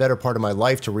the better part of my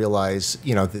life to realize,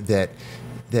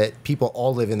 that people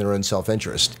all live in their own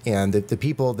self-interest, and that the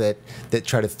people that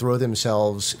try to throw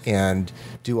themselves and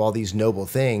do all these noble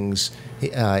things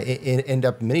end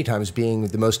up many times being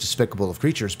the most despicable of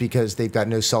creatures, because they've got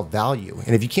no self-value.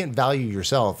 And if you can't value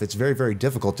yourself, it's very, very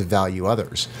difficult to value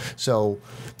others. So,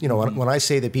 when I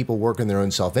say that people work in their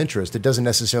own self-interest, it doesn't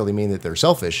necessarily mean that they're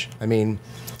selfish. I mean,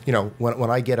 when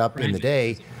I get up in the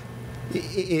day,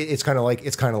 it's kind of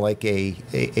like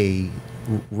a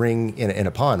ring in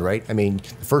a pond, right? I mean,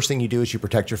 the first thing you do is you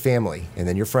protect your family, and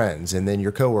then your friends, and then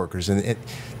your coworkers, and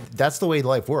that's the way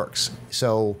life works.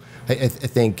 So I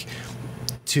think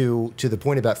to the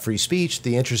point about free speech,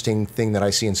 the interesting thing that I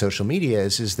see in social media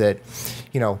is that,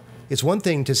 it's one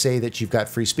thing to say that you've got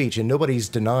free speech, and nobody's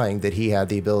denying that he had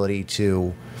the ability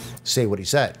to say what he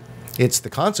said. It's the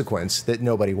consequence that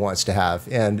nobody wants to have.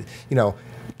 And,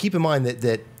 keep in mind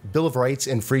that Bill of Rights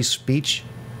and free speech,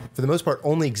 for the most part,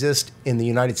 only exist in the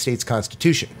United States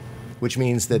Constitution, which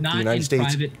means that the United States...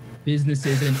 Not in private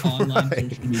businesses and online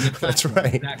social media platforms. That's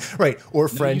right. Exactly. Right. Or no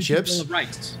friendships. Bill of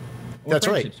Rights. That's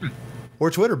right. Or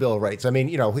Twitter Bill of Rights. I mean,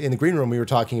 in the green room, we were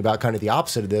talking about kind of the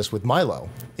opposite of this with Milo,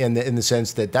 in the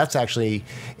sense that that's actually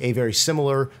a very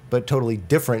similar but totally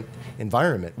different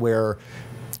environment where,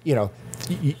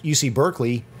 UC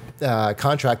Berkeley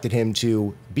contracted him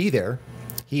to be there.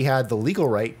 He had the legal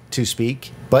right to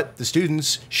speak, but the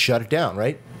students shut it down,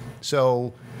 right?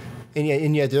 So,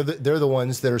 and yet they're the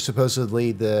ones that are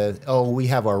supposedly we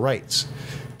have our rights.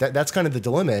 That's kind of the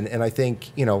dilemma, and I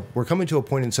think we're coming to a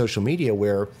point in social media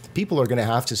where people are going to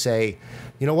have to say,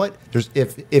 you know what?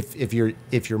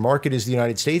 If your market is the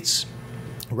United States,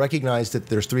 recognize that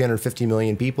there's 350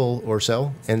 million people or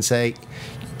so, and say,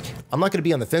 I'm not going to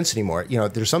be on the fence anymore.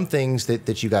 There's some things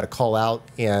that you got to call out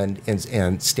and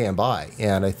stand by.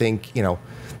 And I think,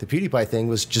 the PewDiePie thing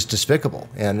was just despicable.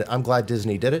 And I'm glad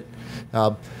Disney did it.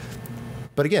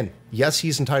 But again, yes,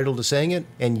 he's entitled to saying it.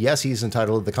 And yes, he's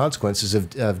entitled to the consequences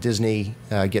of Disney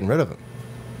getting rid of him.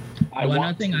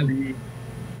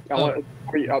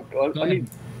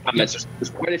 There's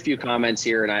quite a few comments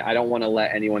here, and I don't want to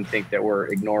let anyone think that we're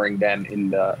ignoring them in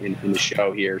the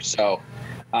show here. So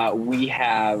we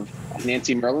have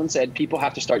Nancy Merlin said people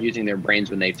have to start using their brains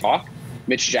when they talk.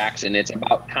 Mitch Jackson, it's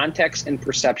about context and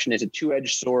perception is a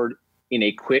two-edged sword in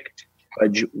a quick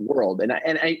judge world.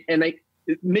 And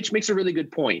Mitch makes a really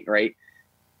good point, right?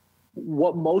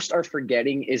 What most are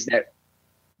forgetting is that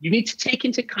you need to take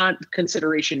into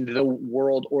consideration the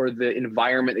world or the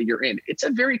environment that you're in. It's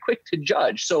a very quick to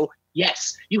judge. So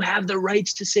yes, you have the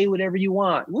rights to say whatever you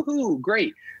want. Woohoo,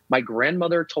 great. My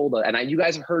grandmother told us, and you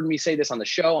guys have heard me say this on the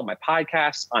show, on my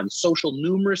podcast, on social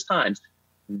numerous times,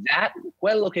 that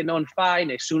quello che non fai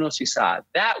nessuno si sa.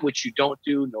 That which you don't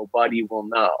do, nobody will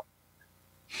know.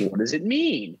 What does it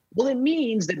mean? Well, it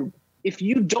means that if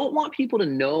you don't want people to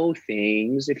know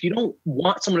things, if you don't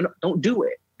want someone to know, don't do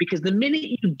it. Because the minute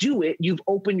you do it, you've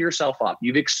opened yourself up.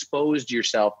 You've exposed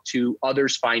yourself to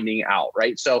others finding out,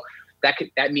 right? So that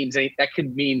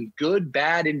could mean good,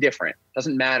 bad, indifferent.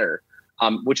 Doesn't matter,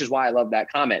 which is why I love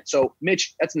that comment. So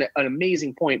Mitch, that's an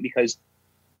amazing point, because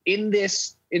in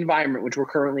this environment which we're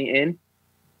currently in,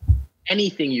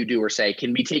 anything you do or say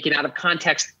can be taken out of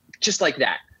context just like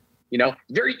that. You know,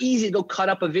 very easy to go cut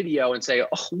up a video and say,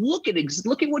 oh, look at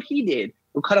what he did.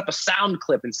 We'll cut up a sound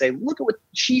clip and say, look at what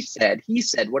she said, he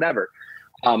said, whatever.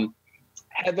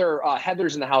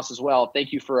 Heather's in the house as well.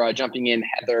 Thank you for jumping in,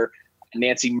 Heather.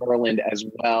 Nancy Merland as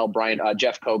well. Brian,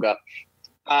 Jeff Koga.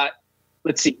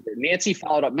 Let's see. Nancy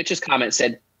followed up Mitch's comment,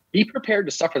 said, be prepared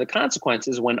to suffer the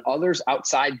consequences when others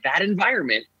outside that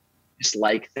environment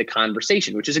dislike the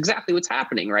conversation, which is exactly what's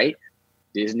happening, right?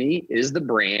 Disney is the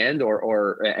brand,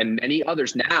 and many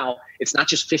others. Now it's not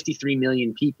just 53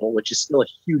 million people, which is still a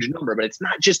huge number, but it's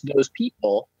not just those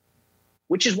people,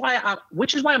 which is why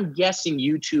I'm guessing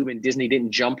YouTube and Disney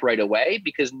didn't jump right away,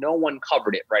 because no one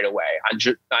covered it right away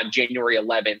on January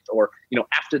 11th, or, you know,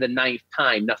 after the 9th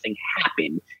time, nothing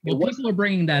happened. Well, people are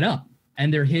bringing that up,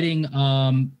 and they're hitting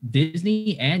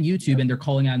Disney and YouTube, and they're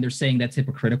calling out and they're saying that's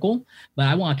hypocritical. But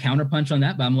I want to counterpunch on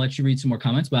that, but I'm going to let you read some more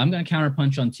comments. But I'm going to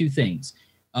counterpunch on two things.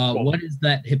 Cool. What does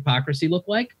that hypocrisy look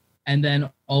like? And then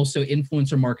also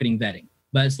influencer marketing vetting.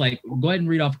 But it's like, go ahead and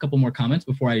read off a couple more comments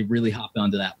before I really hop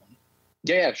onto that one.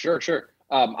 Yeah, sure.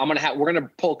 We're gonna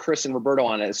pull Chris and Roberto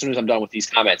on it as soon as I'm done with these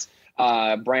comments.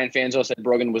 Brian Fanzo said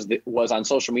Brogan was on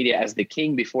social media as the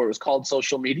king before it was called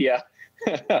social media.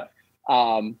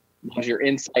 Love your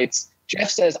insights. Jeff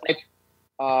says,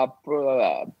 for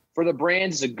the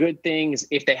brands, it's a good thing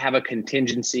if they have a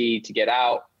contingency to get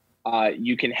out.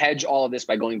 You can hedge all of this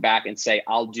by going back and say,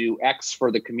 I'll do X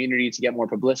for the community to get more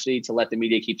publicity, to let the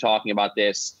media keep talking about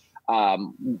this,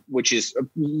 which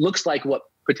looks like what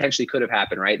potentially could have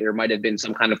happened, right? There might have been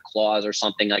some kind of clause or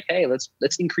something like, hey, let's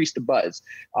increase the buzz.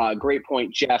 Great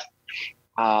point, Jeff.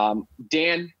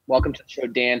 Dan, welcome to the show,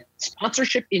 Dan.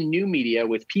 Sponsorship in new media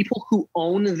with people who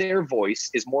own their voice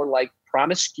is more like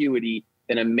promiscuity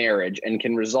than a marriage and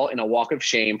can result in a walk of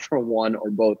shame for one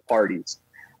or both parties.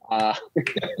 I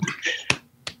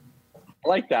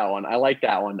like that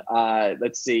one.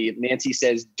 Let's see. Nancy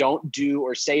says, don't do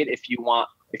or say it if you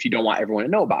don't want everyone to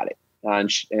know about it.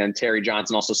 And Terry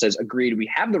Johnson also says, agreed,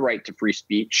 we have the right to free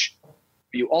speech.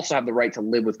 You also have the right to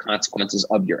live with consequences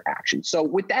of your actions. So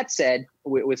with that said,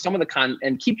 with some of the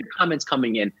and keep your comments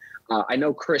coming in. I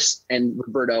know Chris and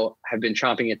Roberto have been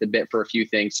chomping at the bit for a few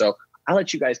things. So I'll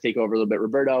let you guys take over a little bit.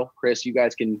 Roberto, Chris, you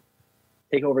guys can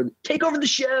take over the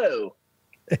show.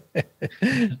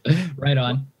 Right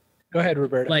on. Go ahead,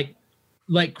 Roberto.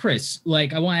 Like Chris,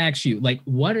 I want to ask you,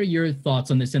 what are your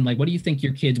thoughts on this? And what do you think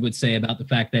your kids would say about the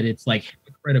fact that it's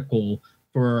hypocritical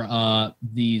for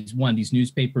these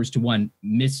newspapers to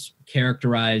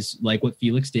mischaracterize what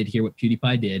Felix did here, what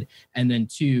PewDiePie did, and then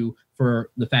two,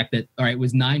 for the fact that, all right, it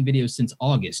was 9 videos since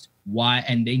August. Why?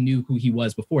 And they knew who he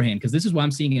was beforehand. Because this is what I'm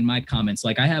seeing in my comments.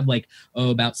 I have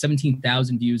about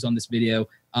 17,000 views on this video.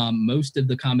 Most of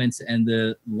the comments and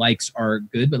the likes are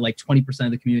good, but 20%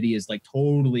 of the community is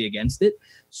totally against it.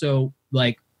 So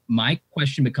my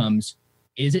question becomes,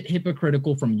 is it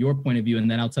hypocritical from your point of view?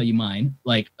 And then I'll tell you mine,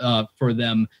 for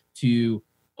them to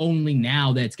only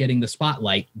now that it's getting the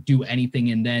spotlight, do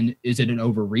anything. And then is it an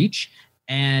overreach?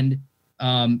 And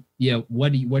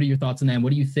what are your thoughts on that? And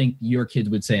what do you think your kids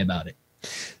would say about it?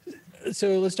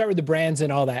 So let's start with the brands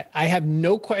and all that. I have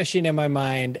no question in my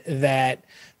mind that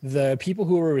the people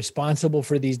who were responsible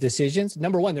for these decisions,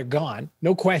 number one, they're gone.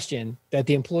 No question that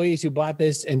the employees who bought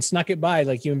this and snuck it by,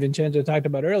 like you and Vincenzo talked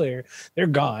about earlier, they're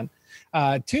gone.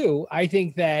 Two, I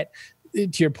think that,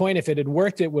 to your point, if it had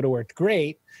worked, it would have worked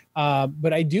great.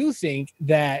 But I do think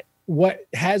that what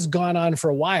has gone on for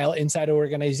a while inside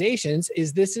organizations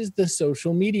is this is the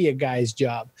social media guy's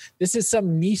job. This is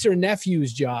some niece or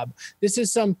nephew's job. This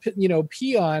is some,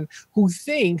 peon who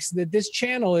thinks that this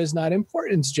channel is not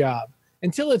important's job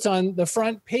until it's on the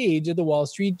front page of the Wall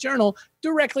Street Journal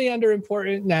directly under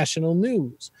important national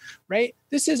news, right?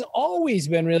 This has always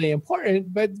been really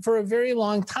important, but for a very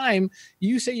long time,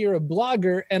 you say you're a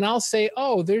blogger and I'll say,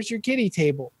 oh, there's your kiddie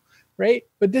table. Right.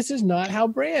 But this is not how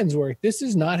brands work. This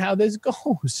is not how this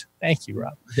goes. Thank you,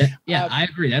 Rob. I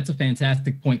agree. That's a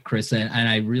fantastic point, Chris. And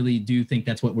I really do think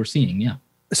that's what we're seeing. Yeah.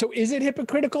 So is it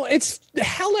hypocritical? It's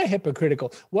hella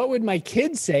hypocritical. What would my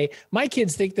kids say? My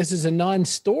kids think this is a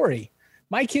non-story.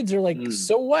 My kids are like,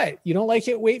 so what? You don't like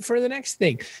it? Wait for the next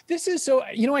thing. This is so,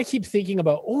 I keep thinking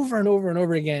about over and over and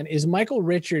over again is Michael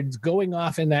Richards going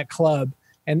off in that club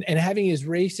and having his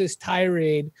racist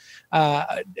tirade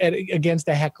against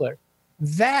a heckler.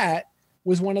 That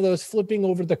was one of those flipping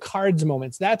over the cards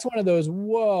moments. That's one of those,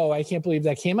 whoa, I can't believe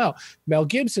that came out. Mel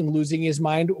Gibson losing his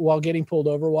mind while getting pulled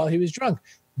over while he was drunk.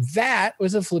 That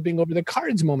was a flipping over the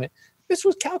cards moment. This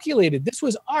was calculated. This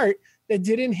was art that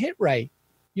didn't hit right.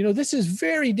 This is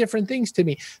very different things to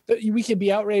me. We can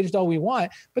be outraged all we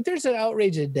want, but there's an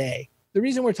outrage a day. The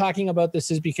reason we're talking about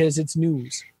this is because it's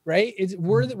news, right?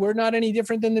 We're not any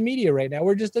different than the media right now.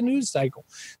 We're just a news cycle.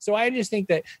 So I just think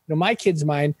that, my kid's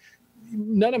mind,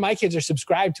 none of my kids are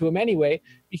subscribed to him anyway,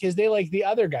 because they like the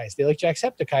other guys. They like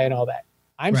Jacksepticeye and all that.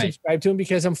 I'm subscribed to him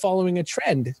because I'm following a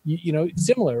trend,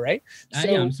 similar, right?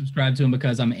 So, I'm subscribed to him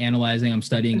because I'm analyzing, I'm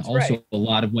studying also a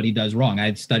lot of what he does wrong.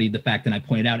 I've studied the fact, and I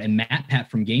pointed out, and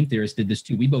Pat from Game Theorist did this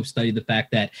too. We both studied the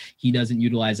fact that he doesn't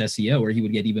utilize SEO, or he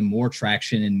would get even more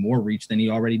traction and more reach than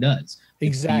he already does.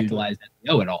 Exactly. If he utilized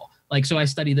SEO at all. So I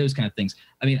study those kind of things.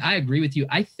 I mean, I agree with you.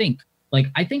 I think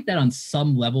that on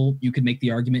some level you could make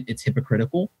the argument it's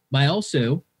hypocritical, but I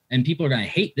also, and people are going to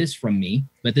hate this from me,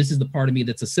 but this is the part of me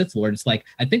that's a Sith Lord. It's like,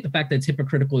 I think the fact that it's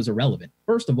hypocritical is irrelevant.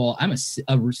 First of all, I'm a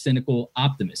cynical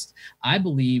optimist. I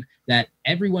believe that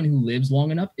everyone who lives long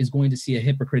enough is going to see a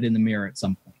hypocrite in the mirror at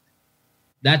some point.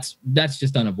 That's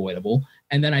just unavoidable.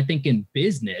 And then I think in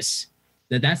business,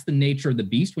 that's the nature of the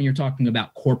beast when you're talking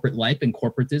about corporate life and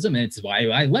corporatism. And it's why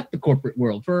I left the corporate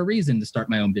world for a reason to start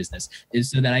my own business, is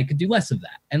so that I could do less of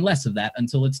that and less of that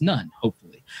until it's none,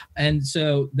 hopefully. And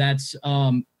so that's,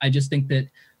 I just think that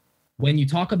when you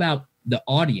talk about the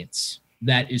audience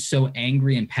that is so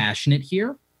angry and passionate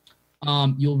here,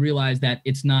 you'll realize that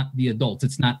it's not the adults.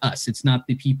 It's not us. It's not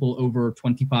the people over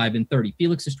 25 and 30.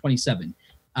 Felix is 27.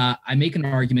 I make an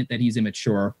argument that he's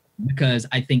immature because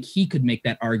I think he could make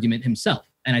that argument himself.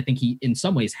 And I think he, in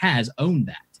some ways, has owned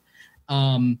that.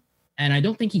 And I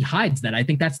don't think he hides that. I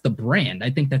think that's the brand. I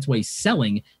think that's what he's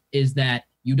selling, is that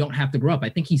you don't have to grow up. I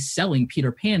think he's selling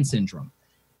Peter Pan syndrome.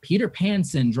 Peter Pan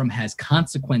syndrome has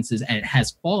consequences and it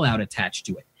has fallout attached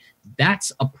to it.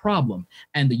 That's a problem.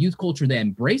 And the youth culture that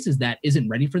embraces that isn't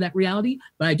ready for that reality.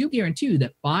 But I do guarantee you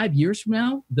that 5 years from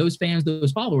now, those fans,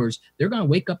 those followers, they're going to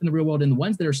wake up in the real world. And the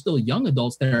ones that are still young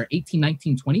adults that are 18,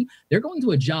 19, 20, they're going to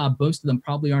a job most of them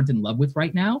probably aren't in love with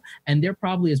right now. And they're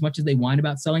probably, as much as they whine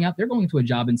about selling out, they're going to a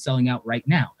job and selling out right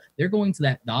now. They're going to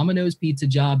that Domino's pizza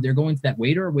job. They're going to that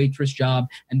waiter or waitress job,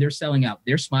 and they're selling out.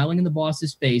 They're smiling in the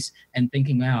boss's face and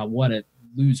thinking, wow, what a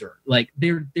loser. Like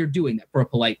they're doing that for a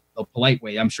polite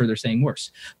way. I'm sure they're saying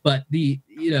worse, but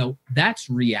that's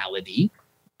reality.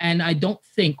 And I don't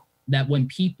think that when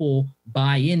people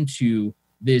buy into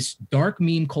this dark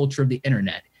meme culture of the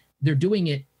internet, they're doing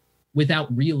it without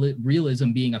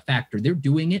realism being a factor. They're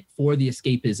doing it for the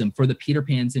escapism, for the Peter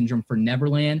Pan syndrome, for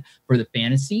Neverland, for the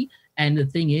fantasy. And the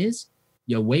thing is,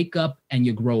 you wake up and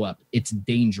you grow up. It's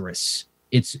dangerous.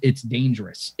 It's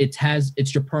dangerous.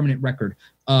 It's your permanent record.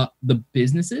 What the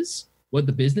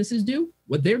businesses do,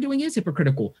 what they're doing is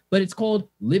hypocritical, but it's called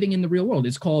living in the real world.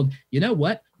 It's called, you know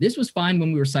what? This was fine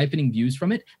when we were siphoning views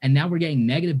from it. And now we're getting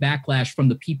negative backlash from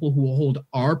the people who hold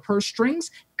our purse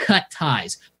strings. Cut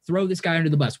ties. Throw this guy under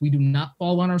the bus. We do not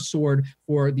fall on our sword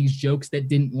for these jokes that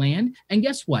didn't land. And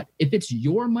guess what? If it's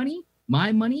your money,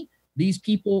 my money, these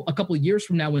people a couple of years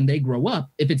from now when they grow up,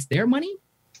 if it's their money,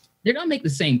 they're going to make the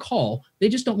same call. They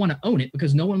just don't want to own it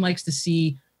because no one likes to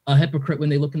see a hypocrite when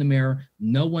they look in the mirror.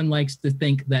 No one likes to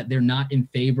think that they're not in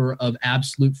favor of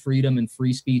absolute freedom and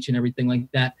free speech and everything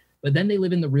like that. But then they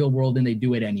live in the real world and they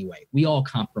do it anyway. We all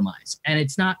compromise. And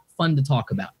it's not fun to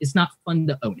talk about. It's not fun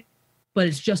to own it. But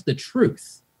it's just the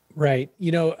truth. Right.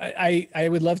 I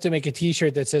would love to make a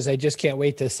T-shirt that says, I just can't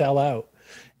wait to sell out.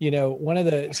 One of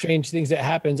the strange things that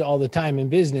happens all the time in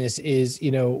business is,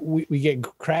 we get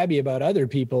crabby about other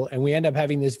people and we end up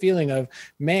having this feeling of,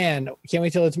 man, can't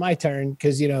wait till it's my turn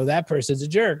because, that person's a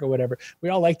jerk or whatever. We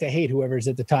all like to hate whoever's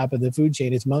at the top of the food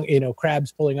chain. It's,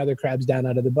 crabs pulling other crabs down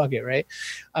out of the bucket, right?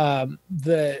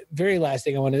 The very last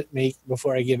thing I want to make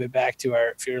before I give it back to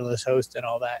our fearless host and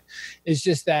all that is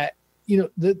just that,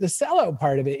 the sellout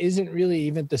part of it isn't really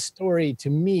even the story to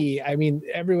me. I mean,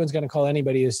 everyone's going to call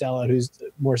anybody a sellout who's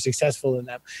more successful than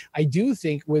them. I do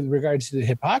think with regards to the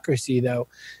hypocrisy, though,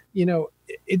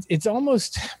 it's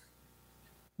almost,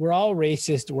 we're all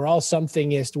racist. We're all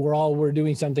somethingist. We're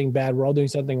doing something bad. We're all doing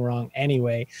something wrong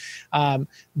anyway.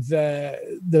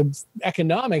 The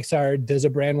economics are, does a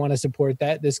brand want to support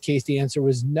that? In this case, the answer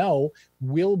was no.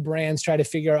 Will brands try to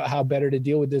figure out how better to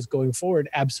deal with this going forward?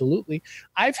 Absolutely.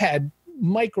 I've had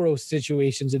micro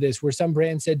situations of this where some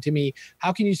brand said to me,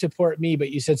 how can you support me, but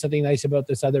you said something nice about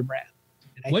this other brand?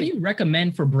 What do you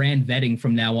recommend for brand vetting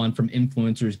from now on from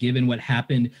influencers, given what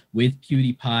happened with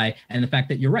PewDiePie and the fact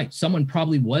that you're right, someone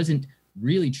probably wasn't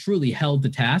really truly held to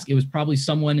task. It was probably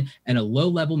someone in a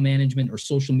low-level management or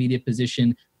social media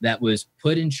position that was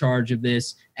put in charge of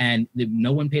this, and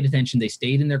no one paid attention. They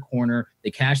stayed in their corner,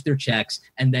 they cashed their checks,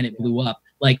 and then it blew up.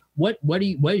 Like, what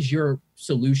is your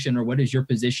solution, or what is your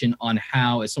position on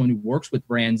how, as someone who works with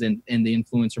brands and the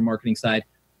influencer marketing side,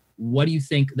 what do you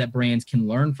think that brands can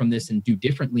learn from this and do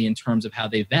differently in terms of how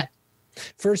they vet?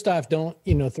 First off, don't,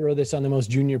 throw this on the most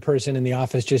junior person in the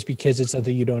office just because it's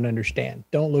something you don't understand.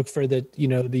 Don't look for the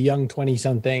young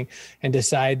 20-something and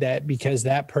decide that because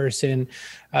that person,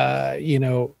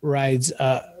 rides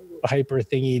hyper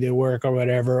thingy to work or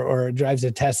whatever, or drives a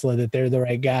Tesla, that they're the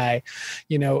right guy.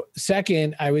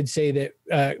 Second, I would say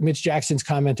that Mitch Jackson's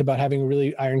comment about having a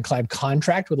really ironclad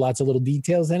contract with lots of little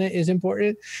details in it is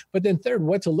important. But then third,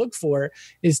 what to look for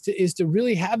is to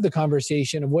really have the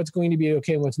conversation of what's going to be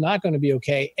okay and what's not going to be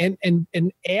okay, and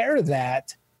air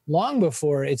that long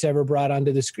before it's ever brought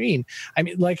onto the screen. I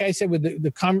mean, like I said, with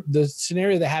the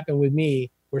scenario that happened with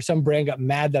me, where some brand got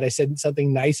mad that I said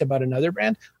something nice about another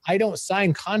brand, I don't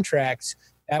sign contracts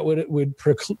that would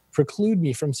preclude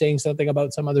me from saying something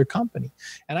about some other company.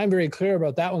 And I'm very clear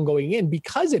about that one going in,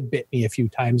 because it bit me a few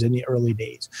times in the early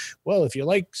days. Well, if you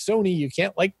like Sony, you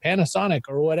can't like Panasonic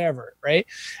or whatever, right?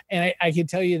 And I can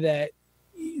tell you that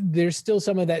there's still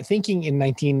some of that thinking in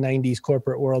 1990s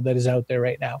corporate world that is out there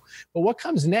right now. But what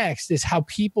comes next is how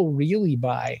people really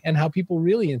buy and how people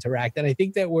really interact. And I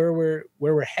think that where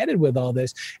we're headed with all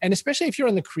this, and especially if you're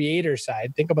on the creator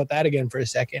side, think about that again for a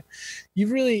second.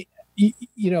 You've really,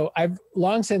 I've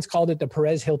long since called it the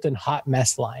Perez Hilton hot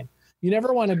mess line. You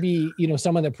never want to be,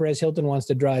 someone that Perez Hilton wants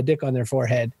to draw a dick on their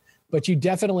forehead, but you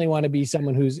definitely want to be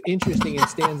someone who's interesting and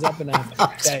stands up enough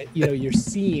that, you're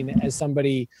seen as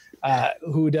somebody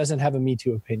who doesn't have a Me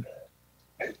Too opinion.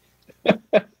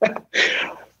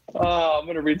 I'm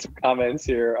going to read some comments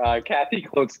here. Kathy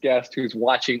Cloak's guest, who's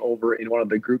watching over in one of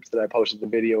the groups that I posted the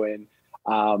video in,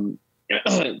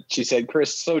 she said,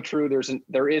 "Chris, so true.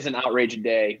 There is an outrage a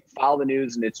day. Follow the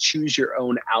news, and it's choose your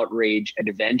own outrage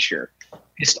adventure.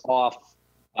 Pissed off.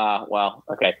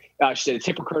 Okay. She said it's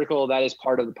hypocritical. That is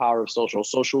part of the power of social.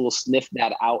 Social will sniff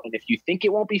that out, and if you think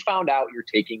it won't be found out, you're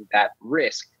taking that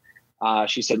risk."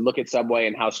 She said, "Look at Subway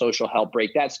and how social helped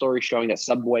break that story, showing that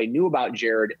Subway knew about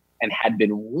Jared and had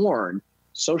been warned.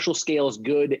 Social scales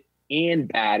good and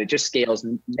bad. It just scales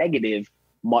negative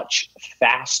much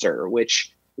faster,"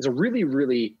 which is a really,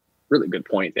 really, really good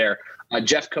point there.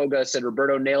 Jeff Koga said,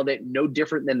 "Roberto nailed it. No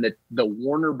different than the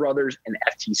Warner Brothers and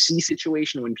FTC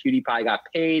situation when PewDiePie got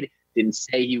paid. Didn't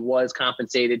say he was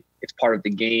compensated. It's part of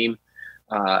the game."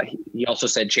 He also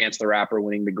said Chance the Rapper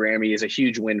winning the Grammy is a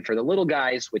huge win for the little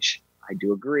guys, which I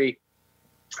do agree.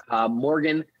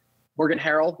 Morgan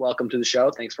Harrell, welcome to the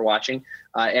show. Thanks for watching.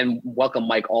 And welcome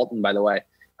Mike Alton, by the way.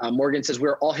 Morgan says,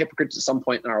 "We're all hypocrites at some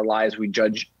point in our lives. We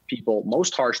judge people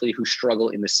most harshly who struggle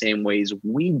in the same ways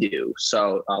we do."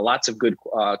 So lots of good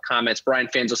comments. Brian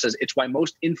Fanzel says, "It's why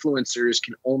most influencers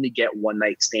can only get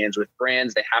one-night stands with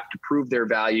brands. They have to prove their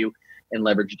value and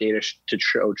leverage data to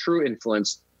show true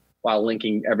influence while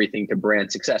linking everything to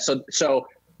brand success." So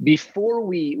before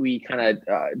we kind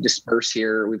of disperse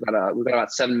here, we've got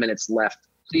about 7 minutes left.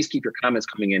 Please keep your comments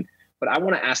coming in. But I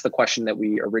want to ask the question that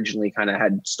we originally kind of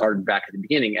had started back at the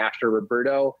beginning, after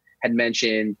Roberto had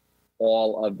mentioned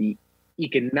all of the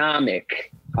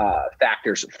economic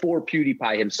factors for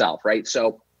PewDiePie himself, right?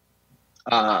 So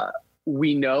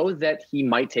we know that he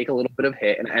might take a little bit of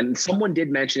hit. And someone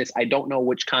did mention this. I don't know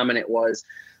which comment it was.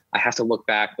 I have to look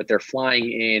back, but they're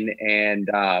flying in, and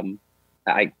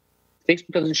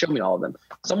Facebook doesn't show me all of them.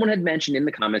 Someone had mentioned in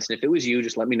the comments, and if it was you,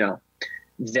 just let me know,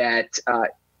 that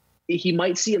he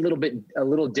might see a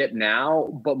little dip now,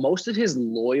 but most of his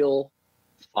loyal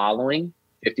following,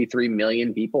 53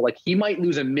 million people, like he might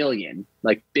lose 1 million,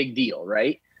 like big deal,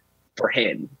 right? For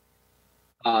him.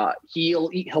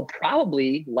 He'll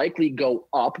probably likely go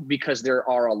up because there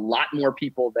are a lot more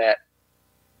people that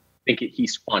think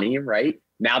he's funny, right?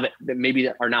 Now that maybe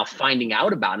are now finding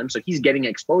out about him. So he's getting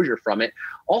exposure from it.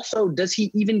 Also, does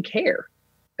he even care?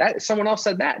 That someone else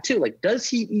said that too. Like, does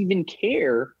he even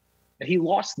care that he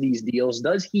lost these deals?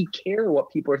 Does he care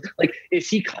what people are like? Is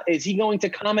he going to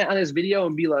comment on his video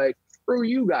and be like, "Screw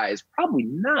you guys"? Probably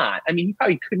not. I mean, he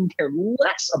probably couldn't care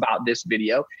less about this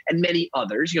video and many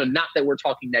others. Not that we're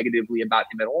talking negatively about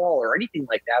him at all or anything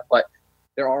like that, but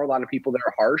there are a lot of people that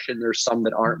are harsh and there's some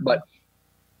that aren't. But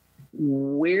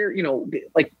where,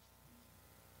 like,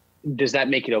 does that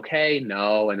make it okay?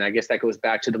 No. And I guess that goes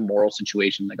back to the moral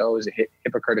situation. Like, oh, is it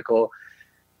hypocritical?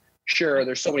 Sure,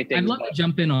 there's so many things. I'd love to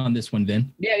jump in on this one,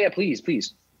 Vin. Yeah, please.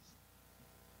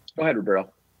 Go ahead, Roberto.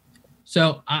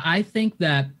 So I think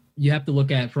that you have to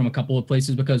look at it from a couple of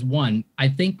places because, one, I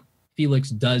think Felix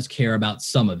does care about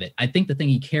some of it. I think the thing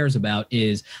he cares about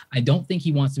is I don't think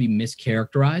he wants to be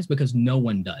mischaracterized because no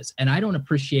one does. And I don't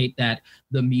appreciate that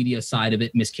the media side of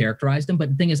it mischaracterized him. But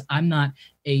the thing is, I'm not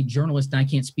a journalist and I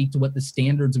can't speak to what the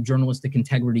standards of journalistic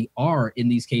integrity are in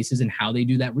these cases and how they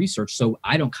do that research. So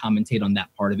I don't commentate on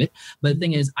that part of it. But the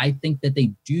thing is, I think that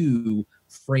they do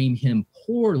frame him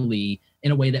poorly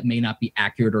in a way that may not be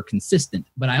accurate or consistent.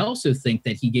 But I also think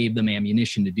that he gave them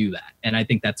ammunition to do that. And I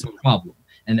think that's a problem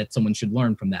and that someone should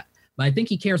learn from that. But I think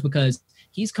he cares because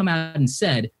he's come out and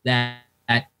said that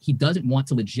he doesn't want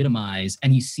to legitimize,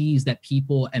 and he sees that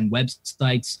people and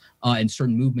websites and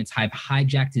certain movements have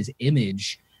hijacked his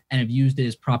image and have used it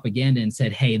as propaganda and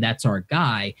said, hey, that's our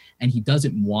guy. And he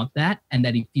doesn't want that, and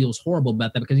that he feels horrible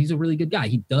about that because he's a really good guy.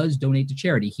 He does donate to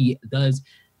charity. He does,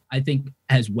 I think,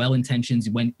 has well intentions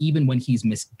even when he's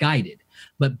misguided.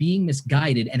 But being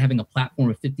misguided and having a platform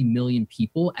of 50 million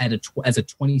people as a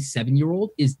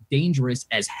 27-year-old is dangerous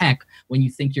as heck when you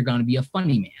think you're going to be a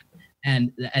funny man.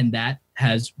 And that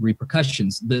has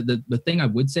repercussions. The thing I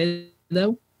would say,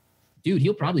 though, dude,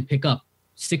 he'll probably pick up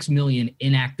 6 million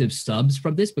inactive subs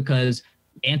from this because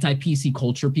anti-PC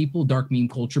culture people, dark meme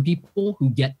culture people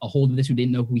who get a hold of this, who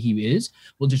didn't know who he is,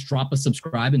 will just drop a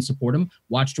subscribe and support him,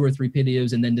 watch 2 or 3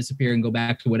 videos, and then disappear and go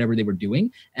back to whatever they were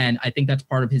doing. And I think that's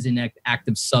part of his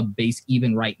inactive sub base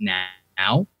even right now.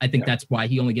 I think that's why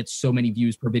he only gets so many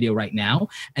views per video right now.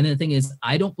 And then the thing is,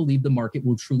 I don't believe the market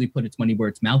will truly put its money where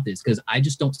its mouth is because I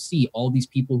just don't see all these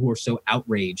people who are so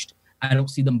outraged. I don't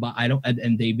see them,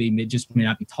 and they may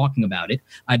not be talking about it.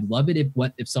 I'd love it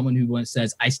if someone who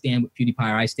says, I stand with PewDiePie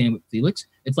or I stand with Felix,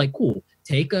 it's like, cool,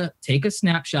 take a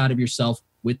snapshot of yourself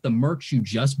with the merch you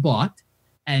just bought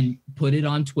and put it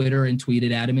on Twitter and tweet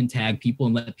it at him and tag people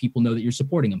and let people know that you're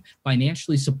supporting him.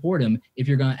 Financially support him if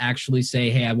you're going to actually say,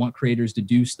 hey, I want creators to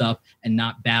do stuff and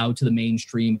not bow to the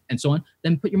mainstream and so on.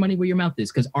 Then put your money where your mouth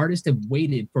is because artists have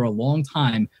waited for a long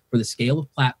time for the scale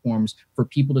of platforms for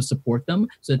people to support them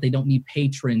so that they don't need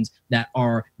patrons that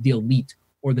are the elite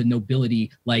or the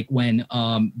nobility, like when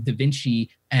Da Vinci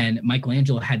and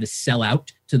Michelangelo had to sell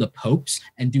out to the popes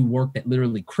and do work that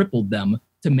literally crippled them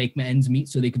to make ends meet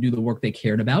so they could do the work they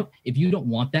cared about. If you don't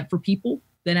want that for people,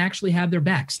 then actually have their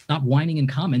back. Stop whining in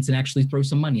comments and actually throw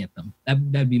some money at them.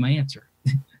 That'd be my answer.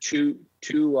 Two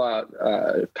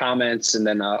comments and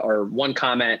then or one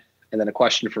comment and then a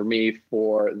question for me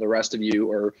for the rest of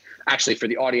you, or actually for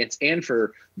the audience and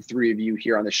for the 3 of you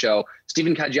here on the show.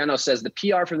 Stephen Caggiano says the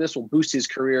PR for this will boost his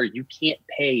career. You can't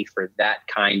pay for that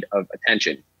kind of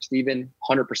attention. Stephen,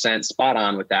 100% spot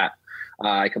on with that.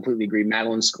 I completely agree.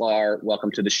 Madeline Sklar, welcome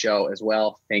to the show as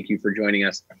well. Thank you for joining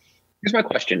us. Here's my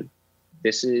question.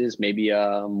 This is maybe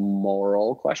a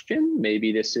moral question.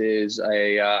 Maybe this is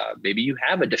maybe you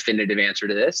have a definitive answer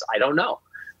to this. I don't know.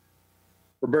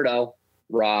 Roberto,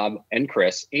 Rob, and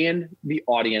Chris, and the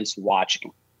audience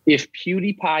watching. If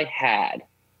PewDiePie had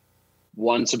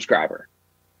 1 subscriber,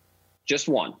 just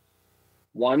one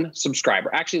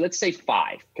subscriber. Actually, let's say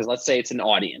 5, because let's say it's an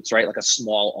audience, right? Like a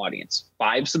small audience,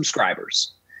 5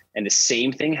 subscribers, and the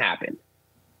same thing happened.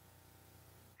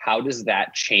 How does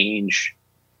that change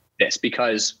this?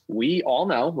 Because we all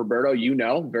know, Roberto, you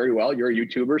know very well, you're a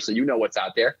YouTuber, so you know what's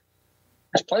out there.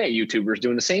 There's plenty of YouTubers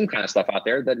doing the same kind of stuff out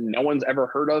there that no one's ever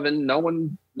heard of and no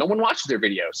one watches their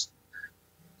videos.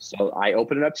 So I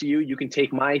open it up to you. You can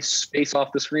take my space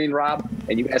off the screen, Rob,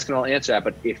 and you guys can all answer that.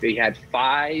 But if they had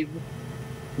 5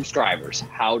 subscribers,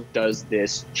 how does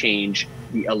this change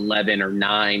the 11 or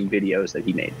 9 videos that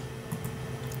he made?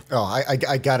 Oh,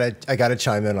 I gotta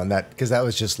chime in on that because that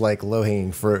was just like low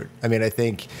hanging fruit. I mean, I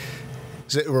think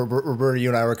Roberto, you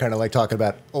and I were kind of like talking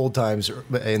about old times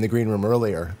in the green room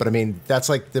earlier, but I mean that's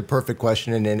like the perfect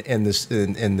question, and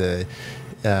the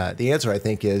answer I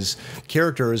think is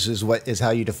characters is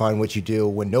how you define what you do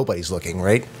when nobody's looking,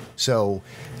 right? So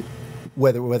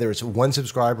whether it's 1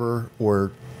 subscriber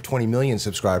or 20 million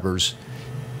subscribers,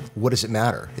 what does it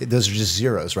matter? Those are just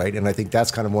zeros, right? And I think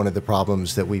that's kind of one of the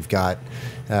problems that we've got,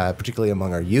 particularly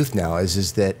among our youth now,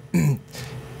 is that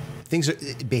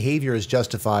behavior is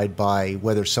justified by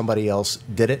whether somebody else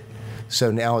did it.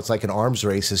 So now it's like an arms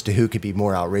race as to who could be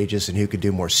more outrageous and who could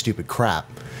do more stupid crap.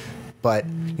 But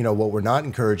what we're not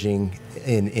encouraging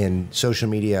in social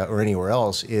media or anywhere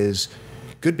else is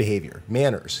good behavior,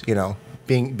 manners.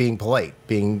 Being polite,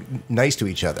 being nice to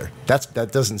each other.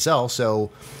 That doesn't sell.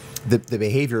 So the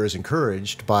behavior is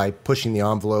encouraged by pushing the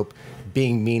envelope,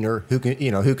 being meaner. Who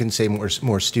can say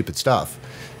more stupid stuff?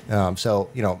 So,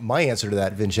 my answer to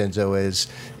that, Vincenzo, is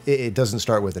it doesn't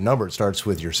start with a number. It starts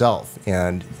with yourself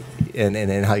and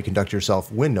how you conduct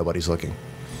yourself when nobody's looking.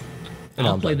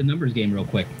 I'll play the numbers game real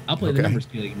quick. The numbers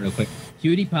game real quick.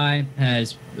 PewDiePie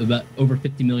has about over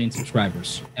 50 million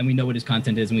subscribers, and we know what his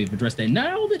content is, and we've addressed that.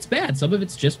 Not all of it's bad. Some of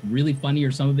it's just really funny,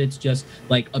 or some of it's just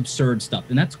like absurd stuff,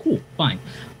 and that's cool. Fine.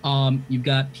 You've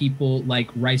got people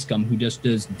like RiceGum, who just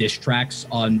does diss tracks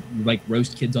on like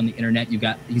roast kids on the internet.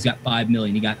 He's got 5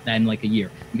 million. He got that in like a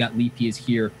year. You got Leafy is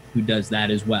here, who does that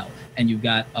as well. And you've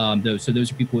got those. So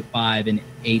those are people with 5 and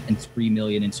 8 and 3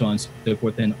 million and so on and so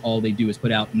forth. And all they do is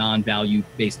put out non-value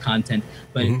based content,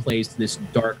 but it plays to this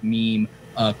dark meme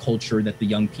culture that the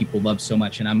young people love so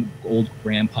much. And I'm old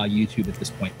grandpa YouTube at this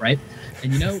point, right?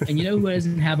 And you know who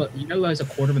doesn't have who has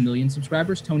 250,000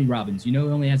 subscribers? Tony Robbins. You know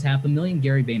who only has 500,000?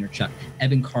 Gary Vaynerchuk,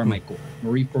 Evan Carmichael,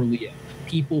 Marie Forleo.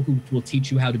 People who will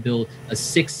teach you how to build a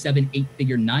 6, 7,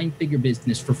 8-figure, 9-figure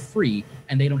business for free,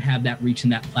 and they don't have that reach in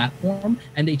that platform,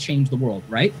 and they change the world,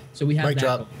 right? So we have Mic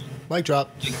drop.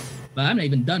 But I'm not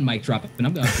even done mic dropping.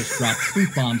 I'm going to just drop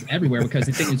truth bombs everywhere, because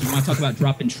the thing is, we want to talk about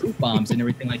dropping truth bombs and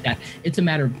everything like that. It's a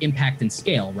matter of impact and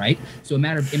scale, right? So a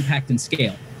matter of impact and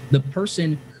scale. The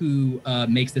person who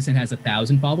makes this and has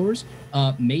 1,000 followers,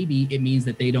 maybe it means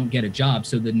that they don't get a job.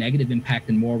 So the negative impact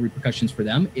and moral repercussions for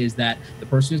them is that the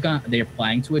person they're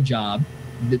applying to a job,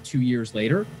 that 2 years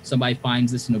later, somebody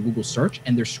finds this in a Google search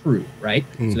and they're screwed, right?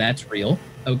 So that's real.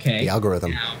 Okay. The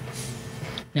algorithm.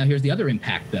 Now here's the other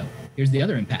impact, though.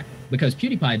 Because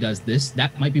PewDiePie does this,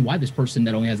 that might be why this person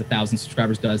that only has 1,000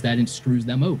 subscribers does that and screws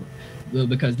them over,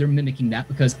 because they're mimicking that,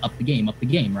 because up the game,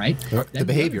 right? The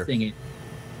behavior.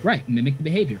 Right, mimic the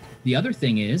behavior. The other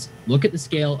thing is, look at the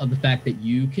scale of the fact that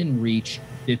you can reach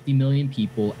 50 million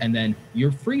people, and then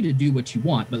you're free to do what you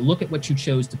want, but look at what you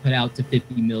chose to put out to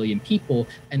 50 million people,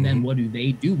 and then what do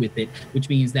they do with it? Which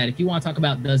means that if you want to talk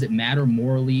about, does it matter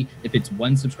morally if it's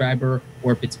 1 subscriber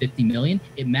or if it's 50 million?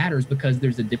 It matters, because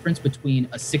there's a difference between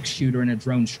a 6-shooter and a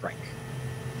drone strike.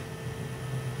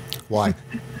 Why?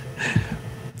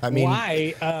 I mean,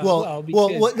 why? But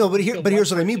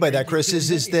here's what I mean by that, Chris,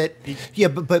 is that,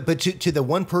 but to the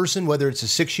one person, whether it's a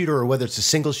 6-shooter or whether it's a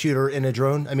single shooter in a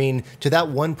drone, I mean, to that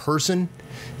one person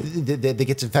that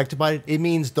gets affected by it, it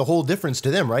means the whole difference to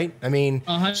them, right? I mean,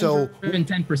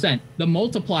 110%. The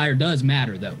multiplier does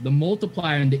matter, though. The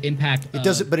multiplier and the impact. It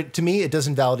doesn't, but to me, it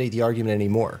doesn't validate the argument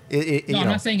anymore. I'm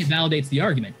not saying it validates the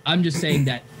argument. I'm just saying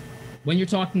that when you're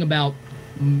talking about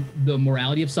the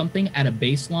morality of something at a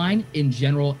baseline, in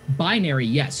general, binary,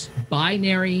 yes.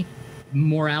 Binary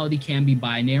morality can be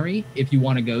binary. If you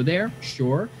want to go there,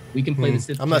 sure. We can play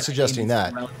this. I'm not suggesting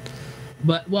that.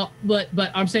 But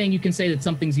I'm saying you can say that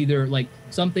something's either like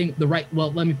something,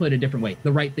 let me put it a different way.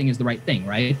 The right thing is the right thing,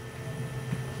 right?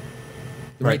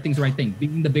 The right thing's the right thing.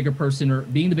 Being the bigger person is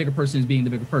being the bigger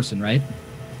person, right?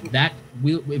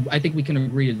 I think we can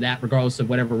agree to that, regardless of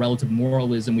whatever relative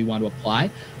moralism we want to apply.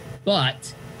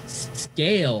 But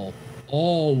scale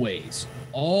always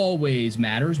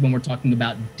matters when we're talking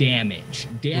about damage.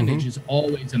 Damage is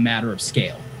always a matter of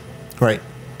scale. Right.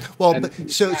 Well, I'm going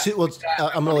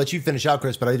to let you finish out,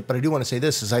 Chris, but I do want to say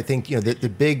this, is I think, the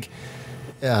big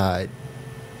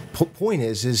point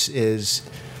is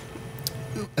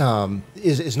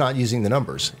not using the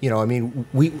numbers. I mean,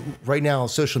 we right now,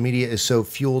 social media is so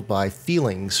fueled by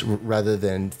feelings rather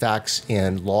than facts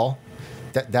and law.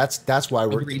 That's why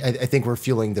I think we're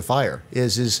fueling the fire.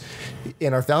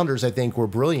 And our founders, I think, were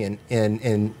brilliant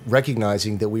in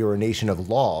recognizing that we were a nation of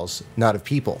laws, not of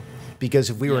people. Because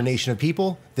if we were a nation of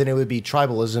people, then it would be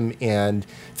tribalism and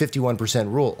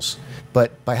 51% rules.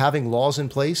 But by having laws in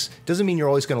place doesn't mean you're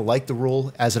always going to like the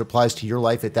rule as it applies to your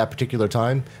life at that particular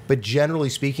time. But generally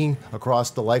speaking,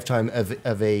 across the lifetime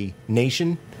of a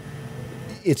nation,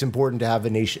 it's important to have a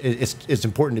nation. It's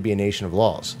important to be a nation of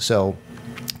laws. So,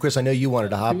 Chris, I know you wanted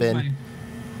to hop in.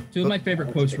 Two of my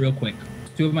favorite quotes real quick.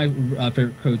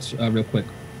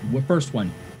 First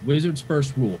one, Wizard's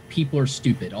first rule: people are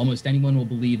stupid. Almost anyone will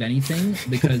believe anything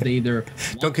because they either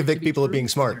don't convict people of being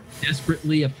smart.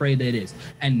 Desperately afraid that it is.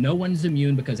 And no one's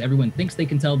immune, because everyone thinks they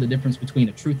can tell the difference between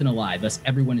a truth and a lie. Thus,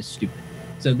 everyone is stupid.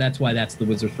 So that's why that's the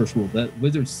Wizard's first rule. The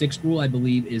Wizard's sixth rule, I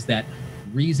believe, is that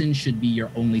reason should be your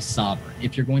only sovereign.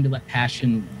 If you're going to let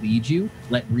passion lead you,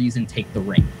 let reason take the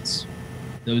reins.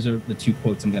 Those are the 2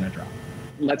 quotes I'm going to drop.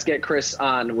 Let's get Chris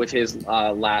on with his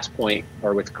last point,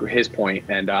 or with his point,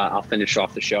 and I'll finish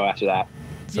off the show after that.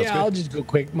 Sounds good. I'll just go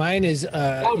quick. Mine is,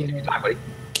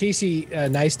 Casey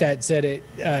Neistat said it.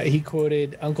 He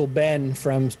quoted Uncle Ben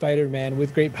from Spider-Man: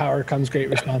 "With great power comes great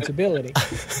responsibility."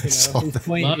 His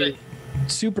point is,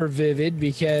 super vivid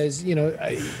because, you know,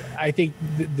 I think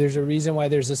there's a reason why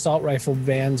there's assault rifle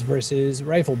bans versus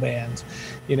rifle bans.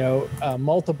 You know,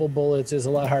 multiple bullets is a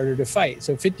lot harder to fight.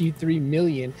 So 53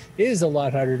 million is a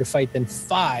lot harder to fight than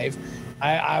 5.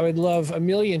 I would love 1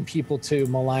 million people to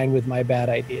malign with my bad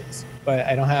ideas, but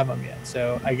I don't have them yet.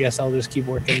 So I guess I'll just keep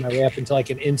working my way up until I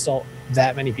can insult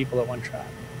that many people at one shot.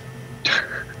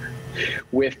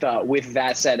 With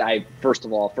that said, I first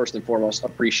and foremost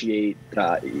appreciate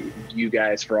you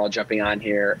guys for all jumping on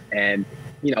here and,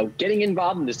 you know, getting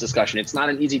involved in this discussion. It's not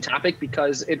an easy topic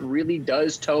because it really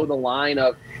does toe the line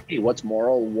of, hey, what's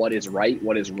moral, what is right,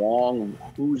 what is wrong,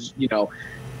 who's, you know.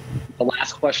 The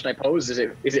last question I posed is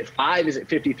it 5? Is it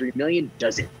 53 million?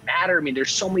 Does it matter? I mean, there's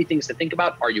so many things to think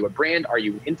about. Are you a brand? Are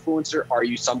you an influencer? Are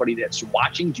you somebody that's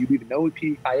watching? Do you even know who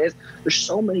PewDiePie is? There's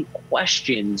so many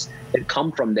questions that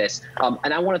come from this.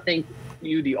 And I want to thank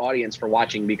you, the audience, for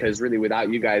watching, because really without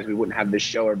you guys, we wouldn't have this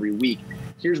show every week.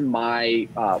 Here's my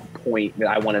point that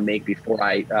I want to make before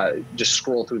I just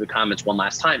scroll through the comments one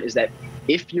last time, is that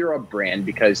if you're a brand,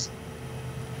 because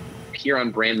here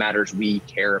on Brand Matters, we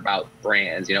care about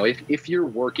brands. You know, if you're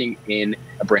working in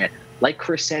a brand, like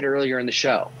Chris said earlier in the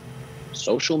show,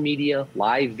 social media,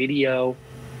 live video,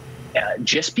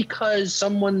 just because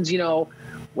someone's, you know,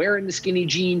 wearing the skinny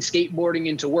jeans, skateboarding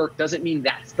into work, doesn't mean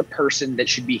that's the person that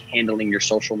should be handling your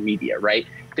social media, right?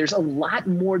 There's a lot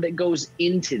more that goes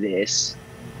into this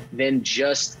than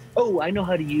just, oh, I know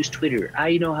how to use Twitter.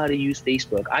 I know how to use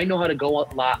Facebook. I know how to go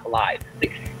live. Like,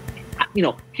 you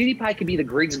know, PewDiePie could be the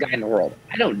greatest guy in the world.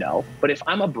 I don't know. But if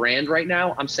I'm a brand right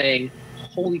now, I'm saying,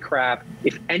 holy crap,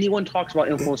 if anyone talks about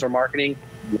influencer marketing,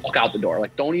 walk out the door.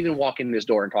 Like, don't even walk in this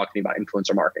door and talk to me about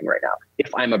influencer marketing right now if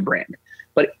I'm a brand.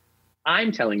 But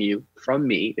I'm telling you, from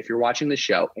me, if you're watching the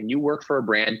show and you work for a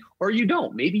brand, or you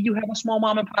don't, maybe you have a small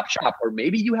mom and pop shop, or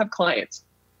maybe you have clients,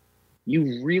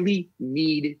 you really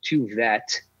need to vet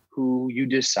who you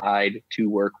decide to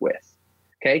work with.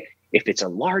 Okay? If it's a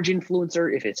large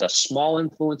influencer, if it's a small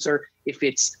influencer, if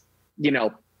it's, you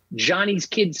know, Johnny's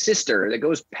kid's sister that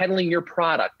goes peddling your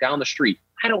product down the street,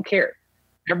 I don't care.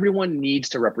 Everyone needs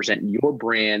to represent your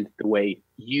brand the way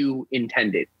you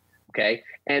intended. Okay.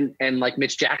 And like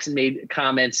Mitch Jackson made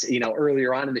comments, you know,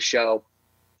 earlier on in the show,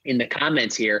 in the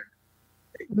comments here,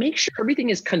 make sure everything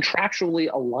is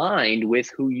contractually aligned with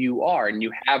who you are. And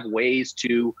you have ways to,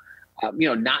 you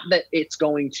know, not that it's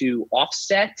going to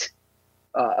offset,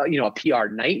 you know, a PR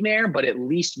nightmare, but at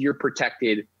least you're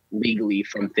protected legally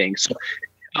from things.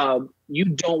 So you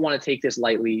don't want to take this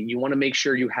lightly. You want to make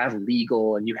sure you have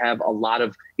legal and you have a lot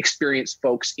of experienced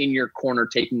folks in your corner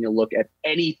taking a look at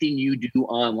anything you do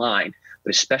online,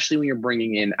 but especially when you're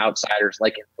bringing in outsiders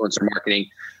like influencer marketing.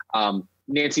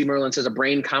 Nancy Merlin says a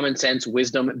brain, common sense,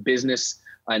 wisdom, business,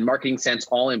 and marketing sense,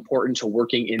 all important to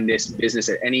working in this business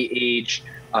at any age.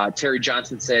 Terry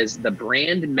Johnson says the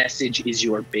brand message is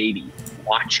your baby.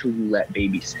 Watch who you let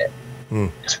babysit.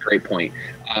 That's a great point.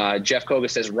 Jeff Koga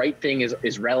says right thing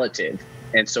is relative,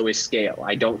 and so is scale.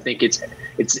 I don't think it's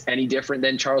any different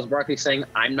than Charles Barkley saying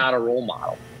I'm not a role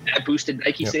model. That boosted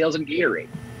Nike sales and Gatorade.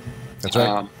 That's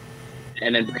right.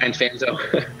 And then Brian Fanzo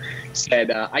said,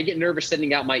 I get nervous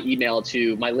sending out my email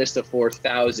to my list of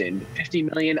 4,000. 50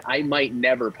 million, I might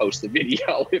never post the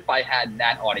video if I had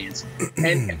that audience.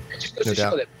 And it just goes to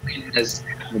show that Brian has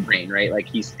the brain, right? Like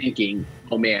he's thinking,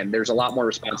 oh man, there's a lot more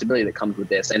responsibility that comes with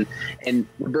this. And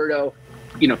Roberto,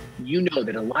 you know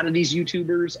that a lot of these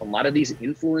YouTubers, a lot of these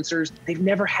influencers, they've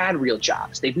never had real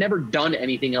jobs. They've never done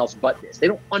anything else but this. They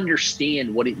don't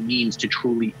understand what it means to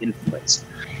truly influence.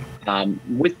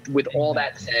 With all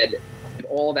that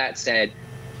said,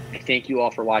 I thank you all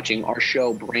for watching. Our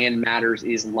show, Brand Matters,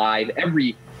 is live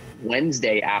every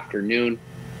Wednesday afternoon.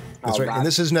 That's right. And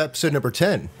this is episode number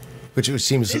 10, which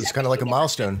seems it's kind of like a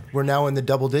milestone. We're now in the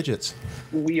double digits.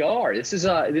 We are. This is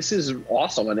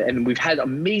awesome. And we've had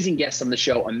amazing guests on the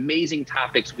show, amazing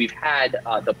topics. We've had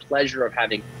the pleasure of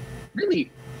having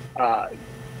really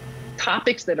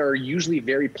topics that are usually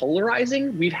very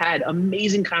polarizing. We've had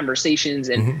amazing conversations,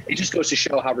 and it just goes to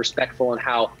show how respectful and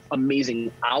how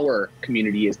amazing our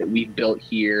community is that we've built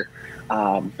here.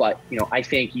 But, you know, I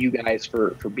thank you guys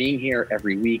for being here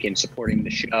every week and supporting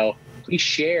the show. Please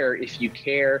share if you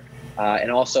care, and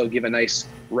also give a nice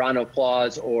round of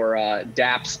applause or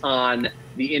daps on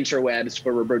the interwebs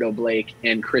for Roberto Blake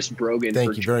and Chris Brogan.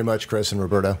 Thank you very much, Chris and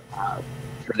Roberto,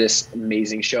 for this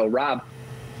amazing show. Rob,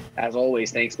 as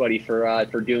always, thanks, buddy, for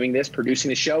doing this, producing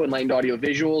the show, Enlightened Audio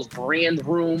Visuals, Brand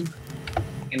Room,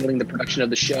 handling the production of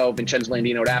the show, Vincenzo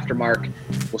Landino at Aftermark.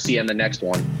 We'll see you on the next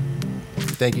one.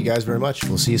 Thank you guys very much.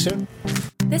 We'll see you soon.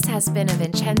 This has been a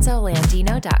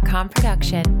VincenzoLandino.com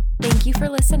production. Thank you for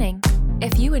listening.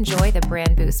 If you enjoy the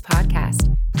Brand Boost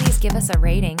podcast, please give us a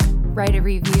rating, write a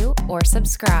review, or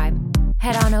subscribe.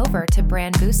 Head on over to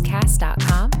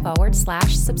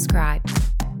brandboostcast.com/subscribe.